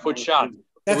 30-foot shot.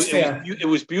 That's fair. It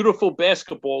was beautiful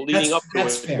basketball leading up to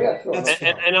that's it. Fair. That's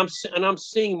fair. And I'm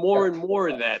seeing more and more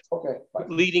of that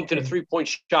leading to the 3-point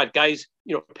shot. Guys,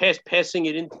 passing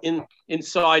it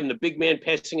inside, and the big man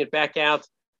passing it back out.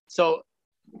 So,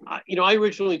 I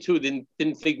originally too didn't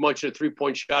think much of the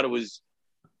 3-point shot. It was,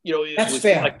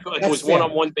 it was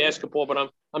one-on-one basketball. But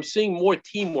I'm seeing more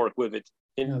teamwork with it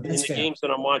in the games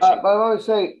that I'm watching. But I want to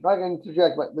say, if I can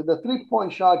interject, but the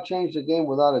 3-point shot changed the game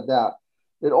without a doubt.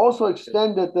 It also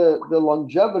extended the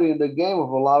longevity in the game of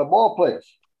a lot of ball players.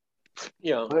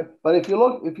 Yeah. But if you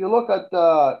look at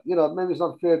maybe it's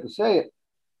not fair to say it.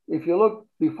 If you look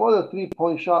before the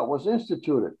 3-point shot was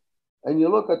instituted, and you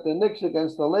look at the Knicks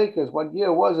against the Lakers, what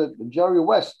year was it? Jerry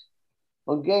West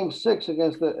on Game 6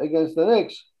 against the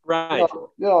Knicks. Right.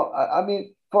 I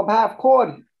mean, from half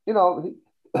court, he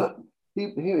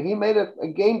made a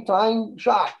game tying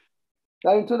shot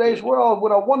that in today's world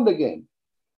would have won the game.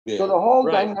 Yeah, so the whole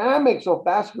dynamics of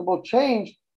basketball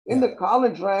changed in the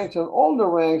college ranks and older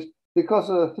ranks because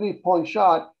of the 3-point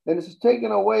shot, and this is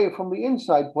taken away from the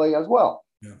inside play as well.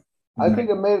 Yeah. I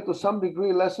think it made it to some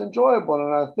degree less enjoyable,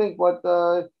 and I think what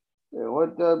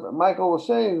Michael was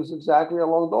saying is exactly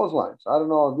along those lines. I don't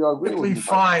know if you agree with me.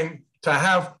 Fine to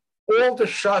have all the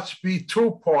shots be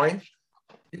 2 points.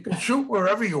 You can shoot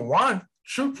wherever you want.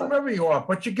 Shoot from wherever you want,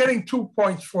 but you're getting 2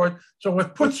 points for it. So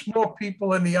it puts more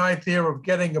people in the idea of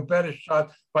getting a better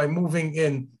shot by moving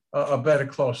in a better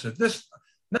closer.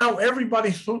 Now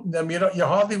everybody's shooting them. You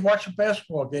hardly watch a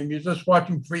basketball game. You're just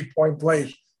watching 3-point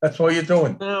plays. That's all you're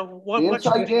doing. Watch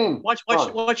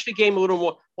the game a little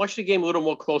more. Watch the game a little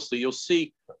more closely. You'll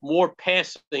see more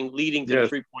passing leading to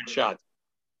 3-point shots.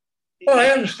 Well, I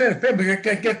understand. But you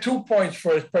can get 2 points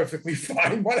for it perfectly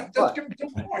fine. Why not just give him 2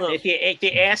 points? If you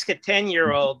ask a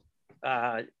 10-year-old,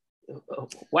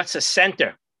 what's a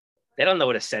center? They don't know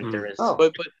what a center is.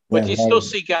 But you still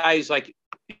see guys like,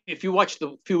 if you watched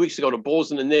a few weeks ago, the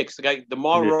Bulls and the Knicks, the guy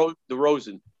DeMar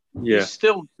DeRozan, he's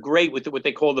still great with what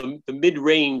they call the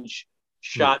mid-range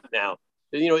shot now.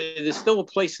 There's still a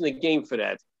place in the game for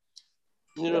that.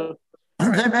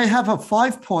 They may have a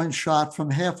 5-point shot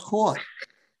from half court.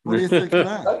 What do you think of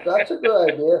that? That's a good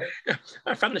idea.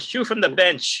 From the shoe from the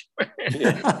bench.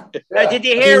 Did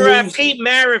you hear Pete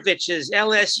Maravich's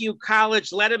LSU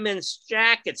College Letterman's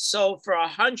jacket sold for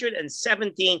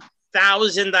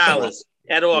 $117,000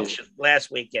 at auction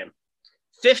last weekend?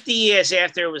 50 years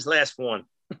after it was last worn.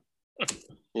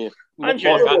 Pete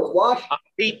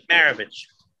Maravich.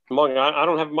 Mark, I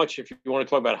don't have much if you want to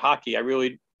talk about hockey. I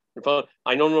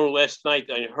don't know last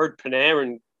night. I heard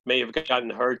Panarin may have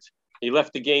gotten hurt. He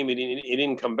left the game. He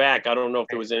didn't come back. I don't know if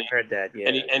there was any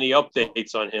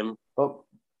updates on him. Oh,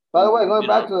 by the way, going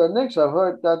back to the Knicks, I've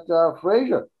heard that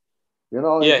Frazier,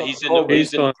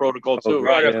 he's in the protocol too.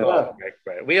 Right.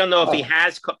 We don't know if he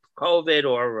has COVID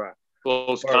or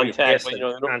close contact.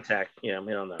 Contact. Yeah,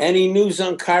 we don't know. Any news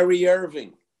on Kyrie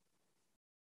Irving?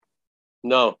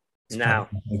 No.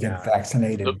 Get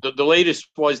vaccinated. The latest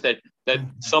was that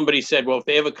somebody said, well, if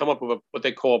they ever come up with what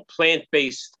they call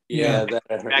plant-based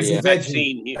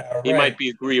vaccine, he might be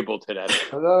agreeable to that. It's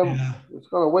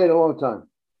going to wait a long time.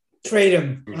 Trade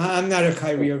him. I'm not a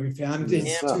Kyrie Irving fan.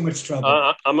 It's too much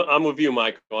trouble. I'm with you,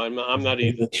 Michael. I'm not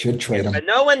either. Should trade him. But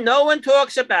no one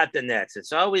talks about the Nets.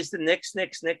 It's always the Knicks.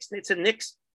 It's a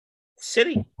Knicks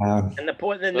city, and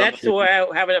the Nets who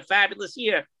are having a fabulous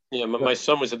year. Yeah, my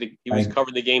son was he was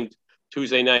covering the game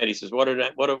Tuesday night. He says, "What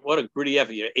a gritty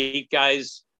effort! 8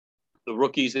 guys, the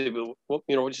rookies.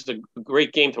 Just a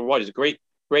great game to watch. It's a great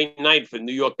night for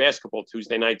New York basketball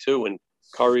Tuesday night too. And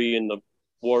Curry and the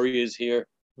Warriors here.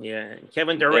 Yeah,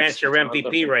 Kevin Durant's your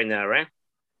MVP right now, right?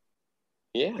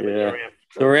 Yeah.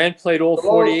 Durant played all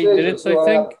 48 minutes, I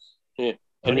think. Yeah.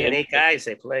 And 8 guys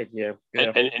they played. Yeah.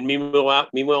 And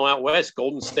meanwhile out west,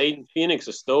 Golden State and Phoenix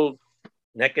are still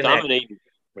neck and dominating.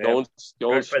 Neck.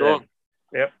 Going strong.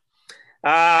 Yep.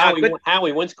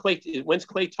 Howie, when's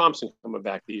Clay Thompson coming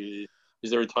back? Is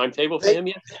there a timetable for him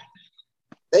yet?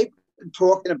 They've been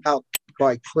talking about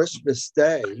by Christmas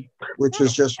Day, which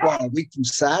is just a week from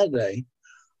Saturday.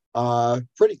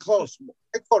 Pretty close.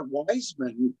 I thought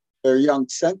Wiseman, their young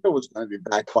center, was going to be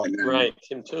back by now. Right,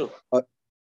 him too. But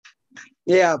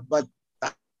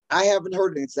I haven't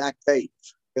heard an exact date,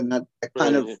 and that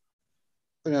kind of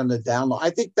put on the download. I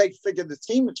think they figured the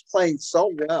team is playing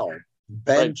so well,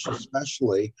 bench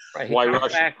especially. Right. Why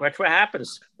rush? Watch what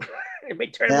happens. It may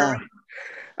turn around.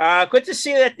 Good to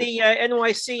see that the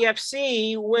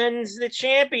NYCFC wins the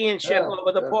championship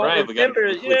over the Portland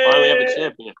Timbers. We finally have a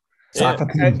champion.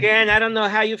 Again, I don't know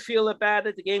how you feel about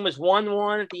it. The game was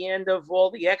 1-1 at the end of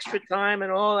all the extra time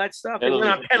and all that stuff. They went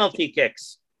on penalty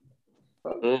kicks.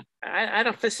 I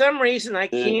don't. For some reason, I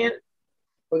can't.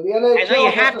 But the NHL, I know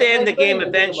you have to end the game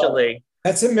eventually.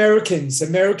 That's Americans.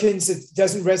 It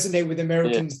doesn't resonate with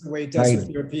Americans the way it does with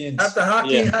Europeans. After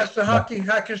hockey has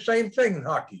the same thing.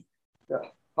 Hockey. Yeah.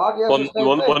 Hockey has the same thing.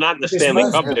 Well, not in the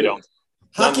Stanley Cup, they don't.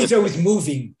 Hockey's always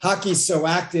moving. Hockey's so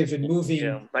active and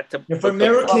moving. For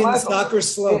Americans,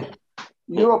 soccer's slow.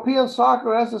 European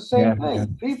soccer has the same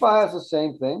thing. FIFA has the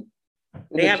same thing.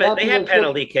 They have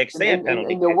penalty kicks. They have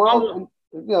penalty kicks. In the world,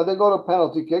 they go to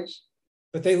penalty kicks.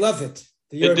 But they love it.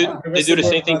 They do the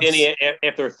same thing, Danny,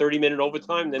 after a 30-minute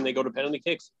overtime, then they go to penalty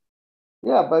kicks?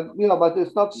 Yeah, but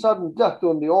it's not sudden death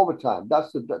during the overtime.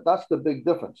 That's the big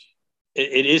difference.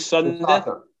 It is sudden death?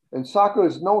 In soccer,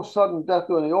 is no sudden death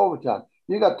during the overtime.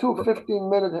 You got 2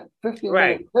 15-minute periods.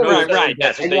 Right.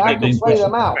 That's what you have to play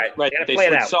them out. Right. They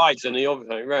switch sides in the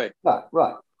overtime. Right.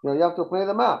 Right. You have to play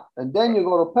them out, and then you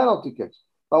go to penalty kicks.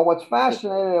 But what's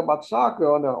fascinating about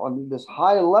soccer on this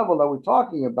high level that we're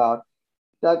talking about,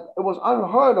 that it was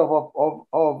unheard of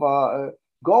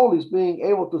goalies being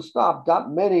able to stop that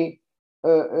many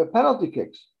penalty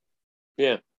kicks.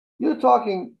 Yeah. You're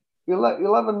talking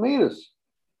 11 meters.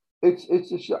 It's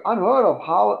unheard of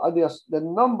how the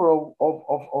number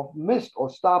of missed or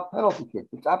stopped penalty kicks.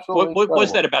 It's absolutely. What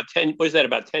was that about 10? Was that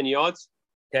about 10 yards?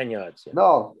 10 yards. Yeah.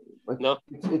 No.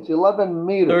 It's 11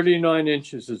 meters. 39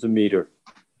 inches is a meter.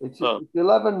 It's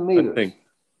 11 meters. I think.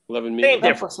 11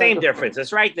 million. Same difference.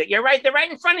 That's right. You're right. They're right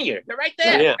in front of you. They're right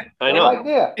there. Yeah, I know. Right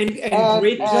there. And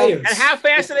great players. And how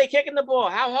fast are they kicking the ball?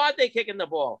 How hard are they kicking the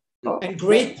ball? And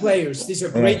great players. These are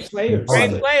great players.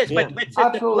 Great players. But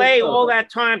to play all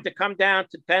that time to come down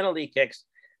to penalty kicks,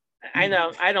 I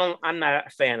know. I'm not a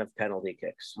fan of penalty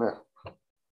kicks. Yeah.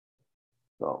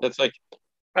 So. That's like.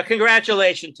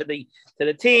 Congratulations to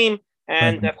the team,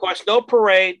 and of course, no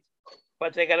parade,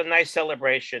 but they got a nice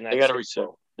celebration. They got a reset.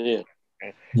 Yeah.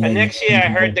 Okay. And next year, I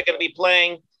heard they're going to be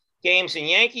playing games in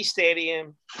Yankee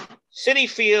Stadium, Citi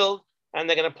Field, and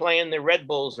they're going to play in the Red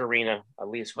Bulls Arena at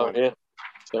least one. Oh, yeah. Is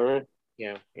that right?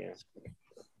 Yeah.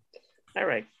 All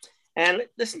right. And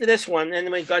listen to this one, and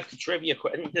then we got to trivia.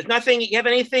 There's nothing. You have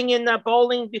anything in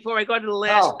bowling before I go to the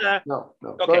last? No.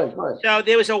 Okay. Go ahead. So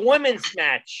there was a women's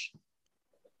match,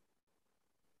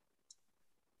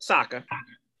 soccer,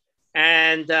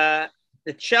 and the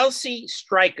Chelsea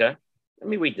striker. Let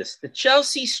me read this. The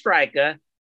Chelsea striker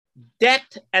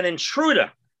decked an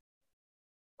intruder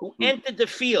who entered the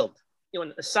field. You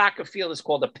know, a soccer field is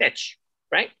called a pitch,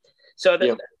 right? So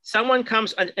someone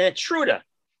comes, an intruder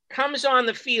comes on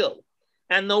the field,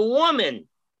 and the woman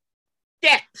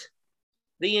decked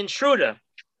the intruder,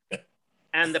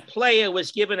 and the player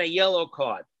was given a yellow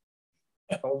card,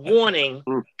 a warning.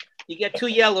 You get 2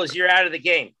 yellows, you're out of the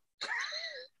game.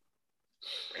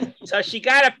 So she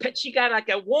got like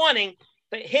a warning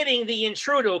for hitting the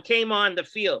intruder who came on the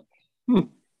field.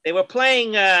 They were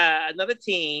playing another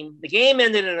team. The game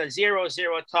ended in a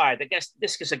 0-0 tie. I guess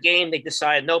this is a game they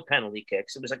decided no penalty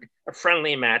kicks. It was like a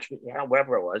friendly match,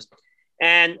 whatever it was.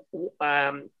 And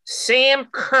Sam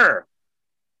Kerr,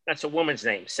 that's a woman's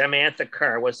name, Samantha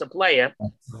Kerr, was the player.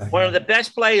 One of the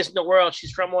best players in the world.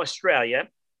 She's from Australia.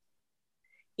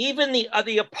 Even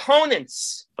the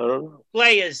opponents,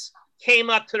 players, came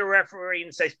up to the referee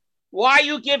and says, "Why are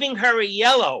you giving her a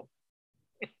yellow?"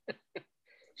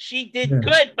 She did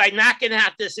good by knocking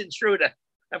out this intruder.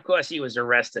 Of course, he was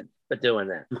arrested for doing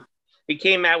that. He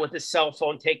came out with his cell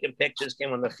phone, taking pictures,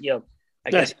 came on the field.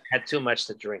 I guess he had too much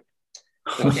to drink.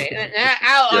 Okay.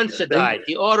 Al Unser died.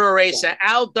 The auto racer,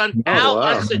 Al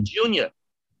Unser Jr.,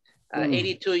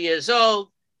 82 years old,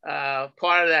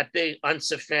 part of that big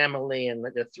Unser family, and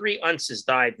the 3 Unsers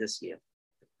died this year.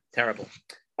 Terrible.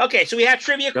 Okay, so we have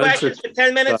trivia questions for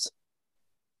 10 minutes.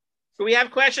 Do we have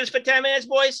questions for 10 minutes,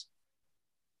 boys?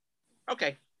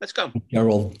 Okay, let's go.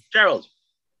 Gerald.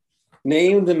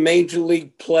 Name the major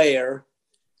league player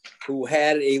who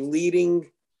had a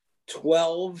leading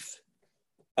 12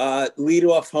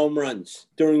 leadoff home runs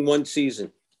during one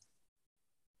season.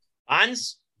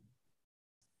 Bonds?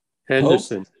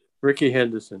 Henderson. Ricky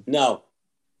Henderson. No.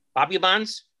 Bobby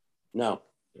Bonds? No.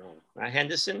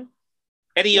 Henderson?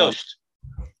 Eddie Yost?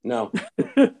 No.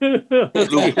 In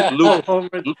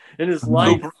his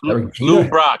life. Lou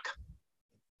Brock.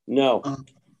 No.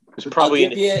 It's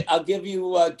probably I'll give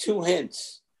you 2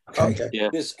 hints. Okay. Yeah.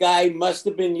 This guy must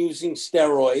have been using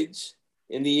steroids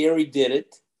in the year he did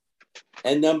it.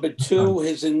 And number 2,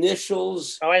 his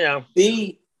initials. Oh, I know.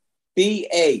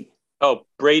 BA. Oh,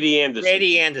 Brady Anderson.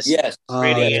 Brady Anderson. Yes.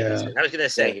 Brady Anderson. I was going to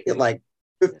say. Like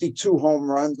 52 home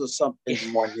runs or something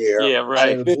in 1 year. Yeah,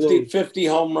 right. 50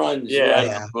 home runs.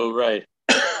 Yeah, well, right.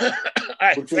 All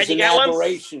right. Which was an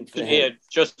aberration for him. Yeah,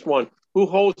 just one. Who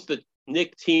holds the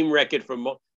Knick team record for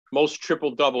most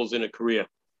triple doubles in a career?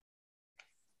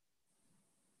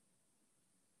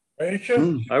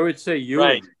 Frazier? I would say you.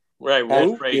 Right.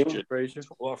 Walt Frazier.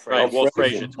 Walt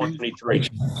Frazier, 23.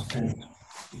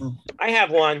 I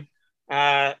have one.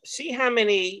 See how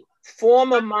many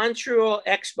former Montreal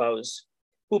Expos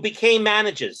who became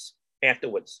managers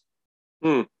afterwards.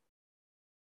 I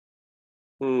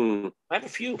have a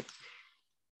few.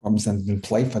 Didn't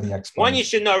play for the Expos. One you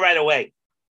should know right away.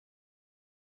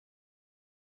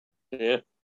 Yeah.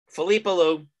 Philippe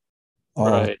Alou.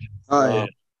 Right. Yeah.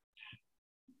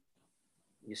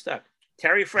 You stuck.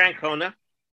 Terry Francona.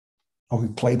 Oh, he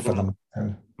played for them.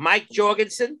 Mike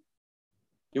Jorgensen.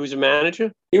 He was a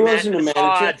manager? He wasn't a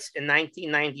manager. In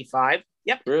 1995.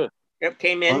 Yep. Really? Yep.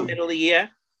 Came in middle of the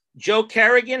year. Joe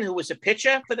Kerrigan, who was a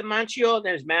pitcher for the Montreal,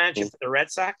 then was manager for the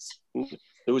Red Sox.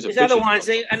 These other ones,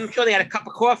 I'm sure they had a cup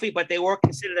of coffee, but they were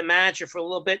considered a manager for a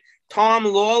little bit. Tom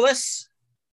Lawless,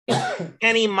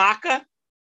 Kenny Maka,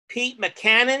 Pete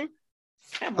McCannon,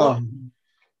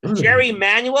 Jerry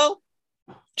Manuel.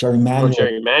 Dave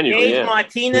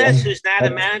Martinez, who's now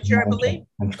the manager, I believe.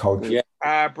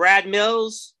 Brad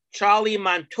Mills, Charlie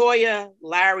Montoya,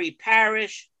 Larry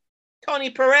Parrish, Tony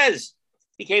Perez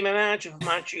became a manager for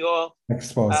Montreal.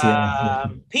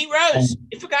 Pete Rose.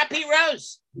 You forgot Pete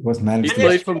Rose. He was manager. He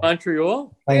played for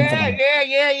Montreal?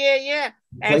 Yeah.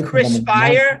 And Chris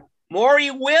Spire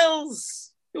Maury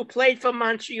Wills, who played for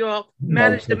Montreal,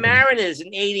 managed the Mariners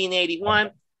in 80 and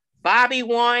 81. Bobby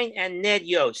Wine and Ned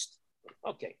Yost.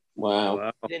 Okay.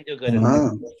 Wow. Didn't do good.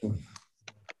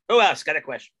 Who else got a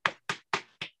question?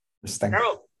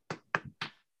 Harold.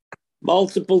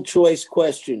 Multiple choice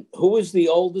question. Who is the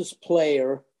oldest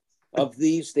player of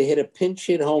these to hit a pinch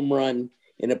hit home run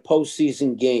in a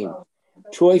postseason game?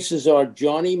 Choices are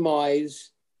Johnny Mize,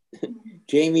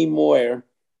 Jamie Moyer,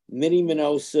 Minnie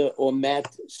Minoso, or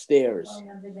Matt Stairs.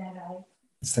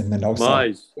 Say Minoso.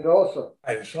 Mize. Minoso.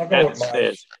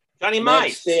 Stairs. Johnny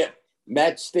Mize.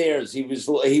 Matt Stairs. He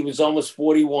was almost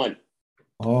 41.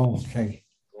 Oh, okay.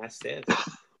 Matt Stairs.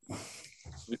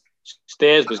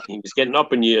 Stairs he was getting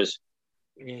up in years.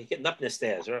 You're getting up the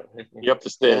stairs, right? You're up the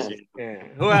stairs. Yeah.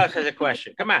 Who else has a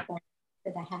question? Come on.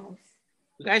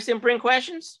 You guys didn't bring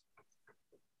questions?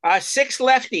 6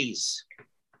 lefties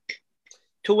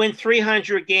to win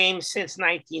 300 games since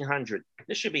 1900.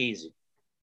 This should be easy.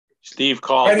 Steve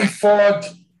Carlton. Eddie Ford.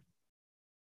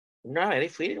 No, Eddie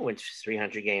Fleet didn't win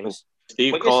 300 games.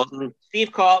 Steve Carlton.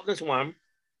 Steve Carlton's one.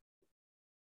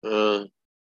 Lefty.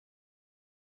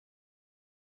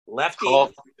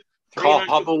 Carl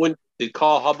Hubbell win. Did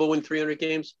Carl Hubbell win 300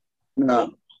 games?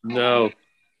 No.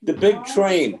 The big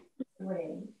train.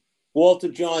 Walter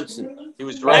Johnson. He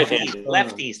was right-handed.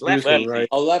 Lefties. Right.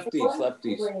 Oh,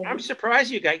 lefties. I'm surprised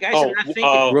you guys are not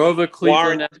thinking. Grover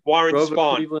Cleveland. Warren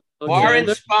Spahn. Warren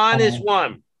Spahn is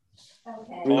one.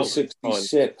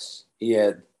 366. He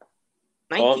had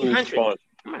 1900.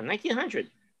 Come on,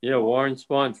 1900. Yeah, Warren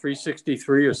Spahn,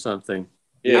 363 or something.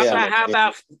 Yeah. How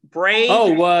about Brave?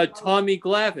 Oh, Tommy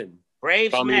Glavine.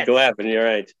 Brave Tommy Smith. Glavine, you're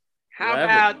right. How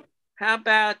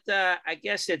about I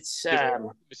guess it's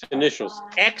initials.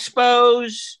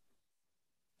 Expos,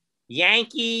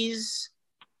 Yankees,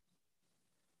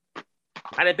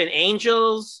 might have been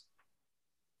Angels,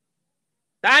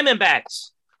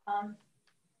 Diamondbacks.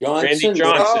 Randy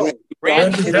Johnson.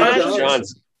 Randy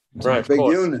Johnson. Right, big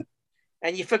unit.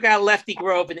 And you forgot Lefty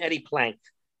Grove and Eddie Plank.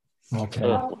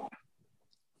 Okay.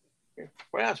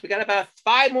 What else? We got about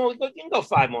 5 more. We can go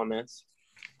 5 more minutes.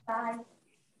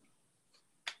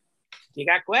 You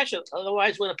got questions?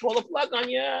 Otherwise, we're going to pull the plug on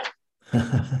you.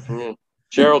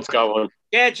 Gerald's got one.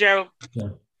 Yeah, Gerald. Yeah.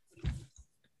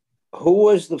 Who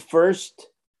was the first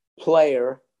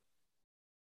player?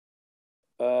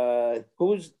 Who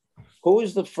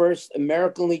was the first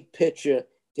American League pitcher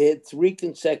to hit 3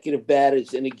 consecutive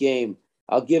batters in a game?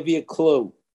 I'll give you a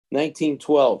clue.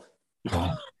 1912.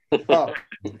 Oh,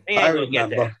 I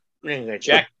remember.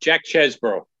 Jack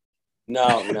Chesbro.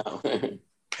 No.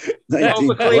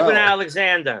 Over Cleveland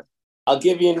Alexander. I'll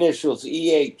give you initials.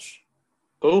 EH.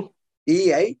 Who?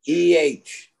 EH?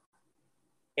 EH.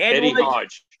 Eddie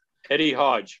Hodge. Eddie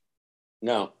Hodge.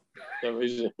 No.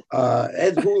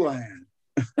 Ed Houlihan.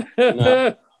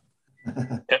 No.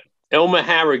 Elmer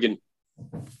Harrigan.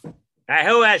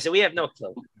 Who has it? We have no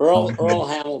clue. Earl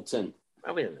Hamilton.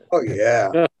 Oh,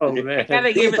 yeah. Oh, man.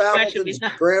 Gotta give Steve it Hamilton's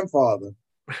grandfather.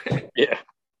 Yeah.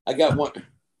 I got one.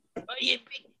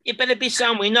 You better be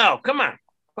someone we know. Come on.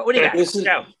 What do you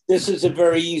got? This is a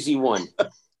very easy one.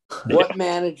 What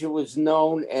manager was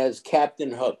known as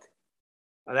Captain Hook?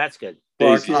 Oh, that's good.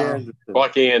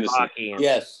 Sparky Anderson.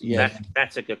 Yes.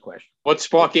 That's a good question. What's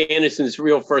Sparky Anderson's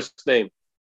real first name?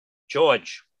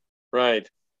 George. Right.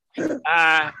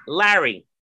 Larry.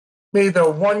 Me,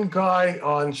 the one guy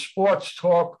on Sports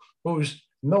Talk who's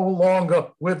no longer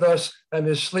with us and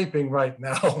is sleeping right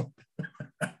now.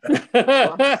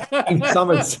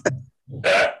 Summers.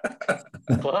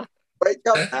 Wake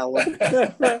up, Alan.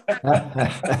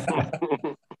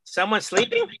 Someone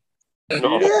sleeping?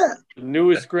 No. Yeah. The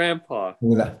newest grandpa.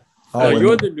 Oh,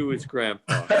 you're the newest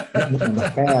grandpa.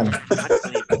 The fan.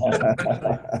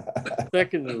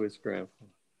 Second newest grandpa.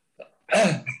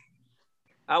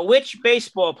 Which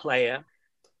baseball player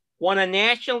won a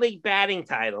National League batting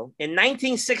title in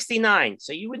 1969?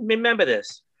 So you would remember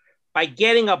this by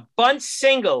getting a bunt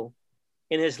single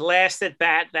in his last at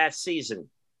bat that season.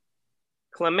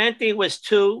 Clemente was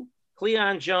 2.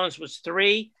 Cleon Jones was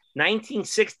 3.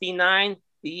 1969,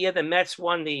 the year the Mets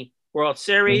won the World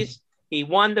Series, he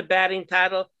won the batting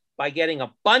title by getting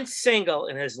a bunt single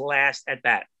in his last at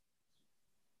bat.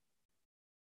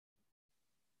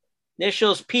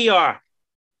 Initials PR.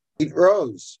 Pete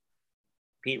Rose.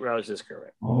 Pete Rose is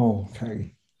correct. Oh,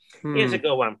 okay. Here's a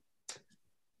good one.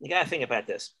 You got to think about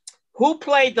this. Who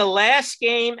played the last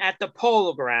game at the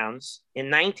Polo Grounds in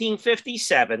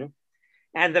 1957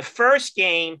 and the first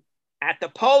game at the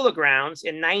Polo Grounds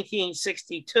in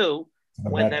 1962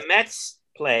 when the Mets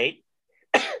played,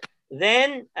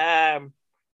 then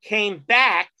came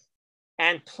back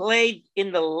and played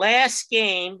in the last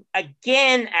game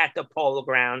again at the Polo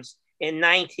Grounds in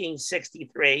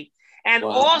 1963, and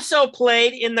also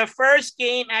played in the first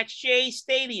game at Shea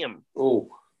Stadium.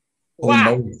 Oh,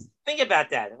 wow! Think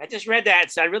about that. I just read that.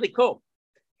 It sounded really cool.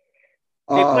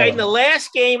 They played in the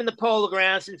last game in the Polo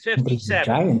Grounds in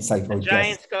 '57. The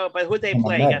Giants go, but who'd they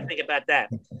play? You got to think about that.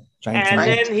 And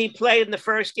then he played in the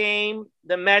first game.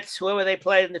 The Mets, whoever they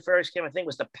played in the first game, I think it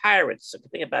was the Pirates. So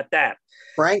think about that.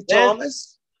 Frank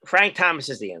Thomas? Frank Thomas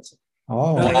is the answer.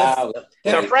 Oh, wow.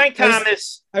 So Frank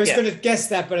Thomas. I was going to guess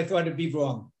that, but I thought it'd be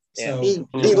wrong. Yeah. So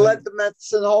he led the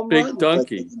Mets in home run. Big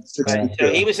donkey. Right.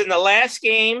 So he was in the last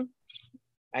game.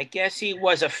 I guess he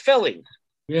was a Philly.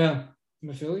 Yeah.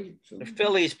 The Philly? The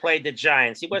Phillies played the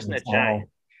Giants. He wasn't a Giant.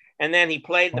 And then he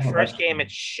played the first game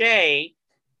at Shea.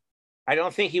 I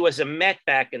don't think he was a Met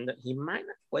back in he might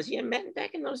not. Was he a Met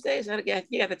back in those days?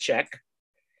 You got to check.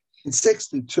 In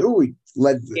 62, he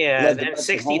led. Then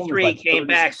 63 came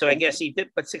back, so I guess he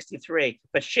did, but 63.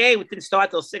 But Shea didn't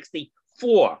start till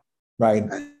 64. Right.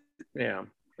 Yeah.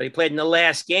 But he played in the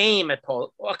last game at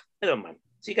Polo. Oh, never mind.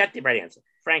 So you got the right answer.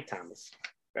 Frank Thomas.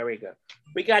 Very good.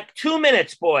 We got 2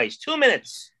 minutes, boys. 2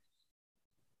 minutes.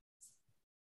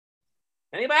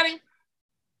 Anybody?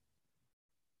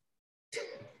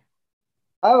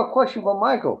 I have a question for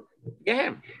Michael.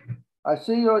 Yeah. I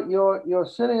see you're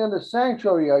sitting in the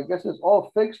sanctuary. I guess it's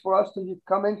all fixed for us to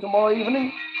come in tomorrow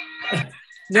evening.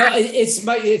 No, it's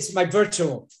my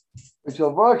virtual. It's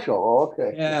your virtual. Oh,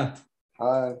 okay. Yeah.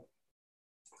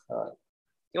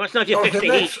 You want to know if you fixed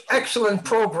the heat? Excellent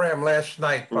program last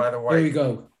night, by the way. There you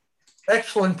go.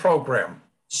 Excellent program.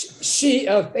 She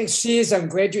is. I'm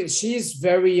glad you. She's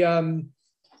very.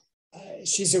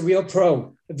 She's a real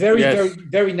pro. Very, very,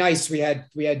 very nice. We had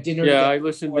dinner. Yeah, I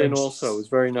listened in also. It was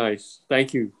very nice.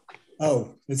 Thank you.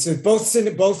 Oh, it's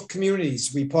both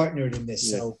communities. We partnered in this.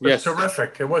 So it was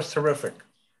terrific. It was terrific.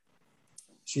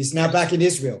 She's now back in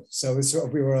Israel. So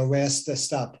we were our last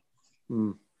stop.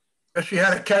 She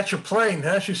had to catch a plane,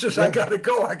 huh? She says, I got to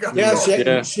go. I got to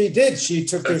go. She did.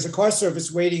 There's a car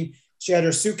service waiting. She had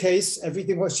her suitcase,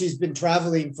 everything. She's been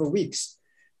traveling for weeks.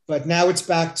 But now it's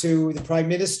back to the prime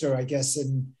minister, I guess,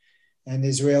 and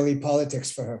Israeli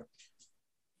politics for her.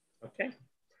 Okay.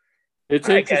 It's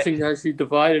interesting how she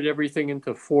divided everything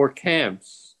into 4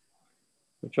 camps,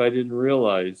 which I didn't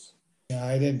realize. Yeah,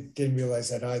 I didn't realize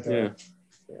that either.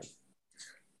 Yeah.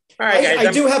 All right, guys,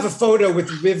 I do have a photo with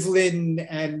Rivlin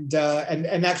and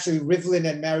actually Rivlin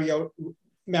and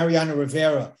Mariano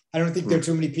Rivera. I don't think there are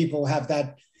too many people who have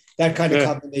that kind of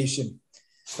combination,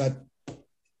 but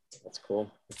that's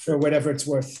cool. For whatever it's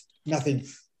worth, nothing.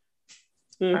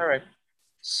 All right.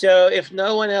 So if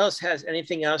no one else has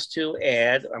anything else to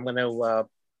add, I'm going to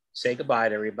say goodbye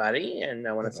to everybody. And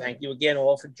I want to thank you again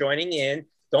all for joining in.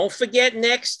 Don't forget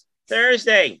next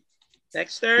Thursday,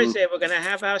 we're going to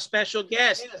have our special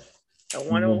guest. I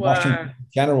want to...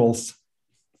 Generals.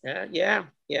 Yeah.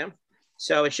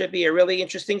 So it should be a really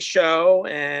interesting show.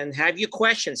 And have your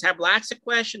questions. Have lots of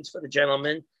questions for the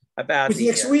gentleman about... Who's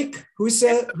next week? Who's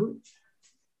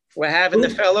We're having the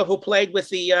fellow who played with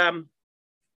the...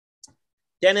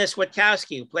 Dennis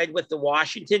Witkowski, who played with the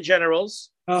Washington Generals.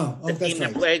 The team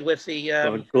that played with the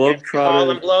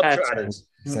Harlem Globetrotters.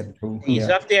 He's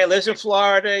up there, lives in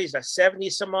Florida. He's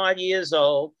 70-some-odd years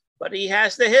old, but he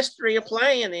has the history of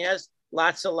playing. He has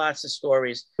lots of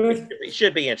stories. It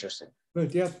should be interesting.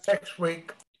 Good, yeah. Next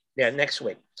week. Yeah, next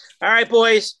week. All right,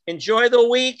 boys. Enjoy the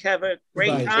week. Have a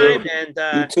great time. And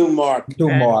you too, Mark.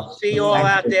 See you all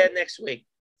out there next week.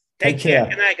 Take care.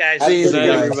 Good night, guys. See you,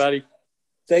 guys. Everybody.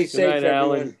 Stay safe, night,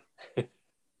 everyone. Take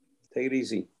it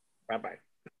easy. Bye-bye.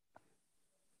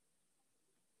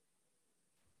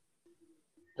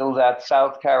 So that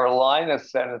South Carolina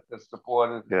senator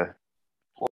supported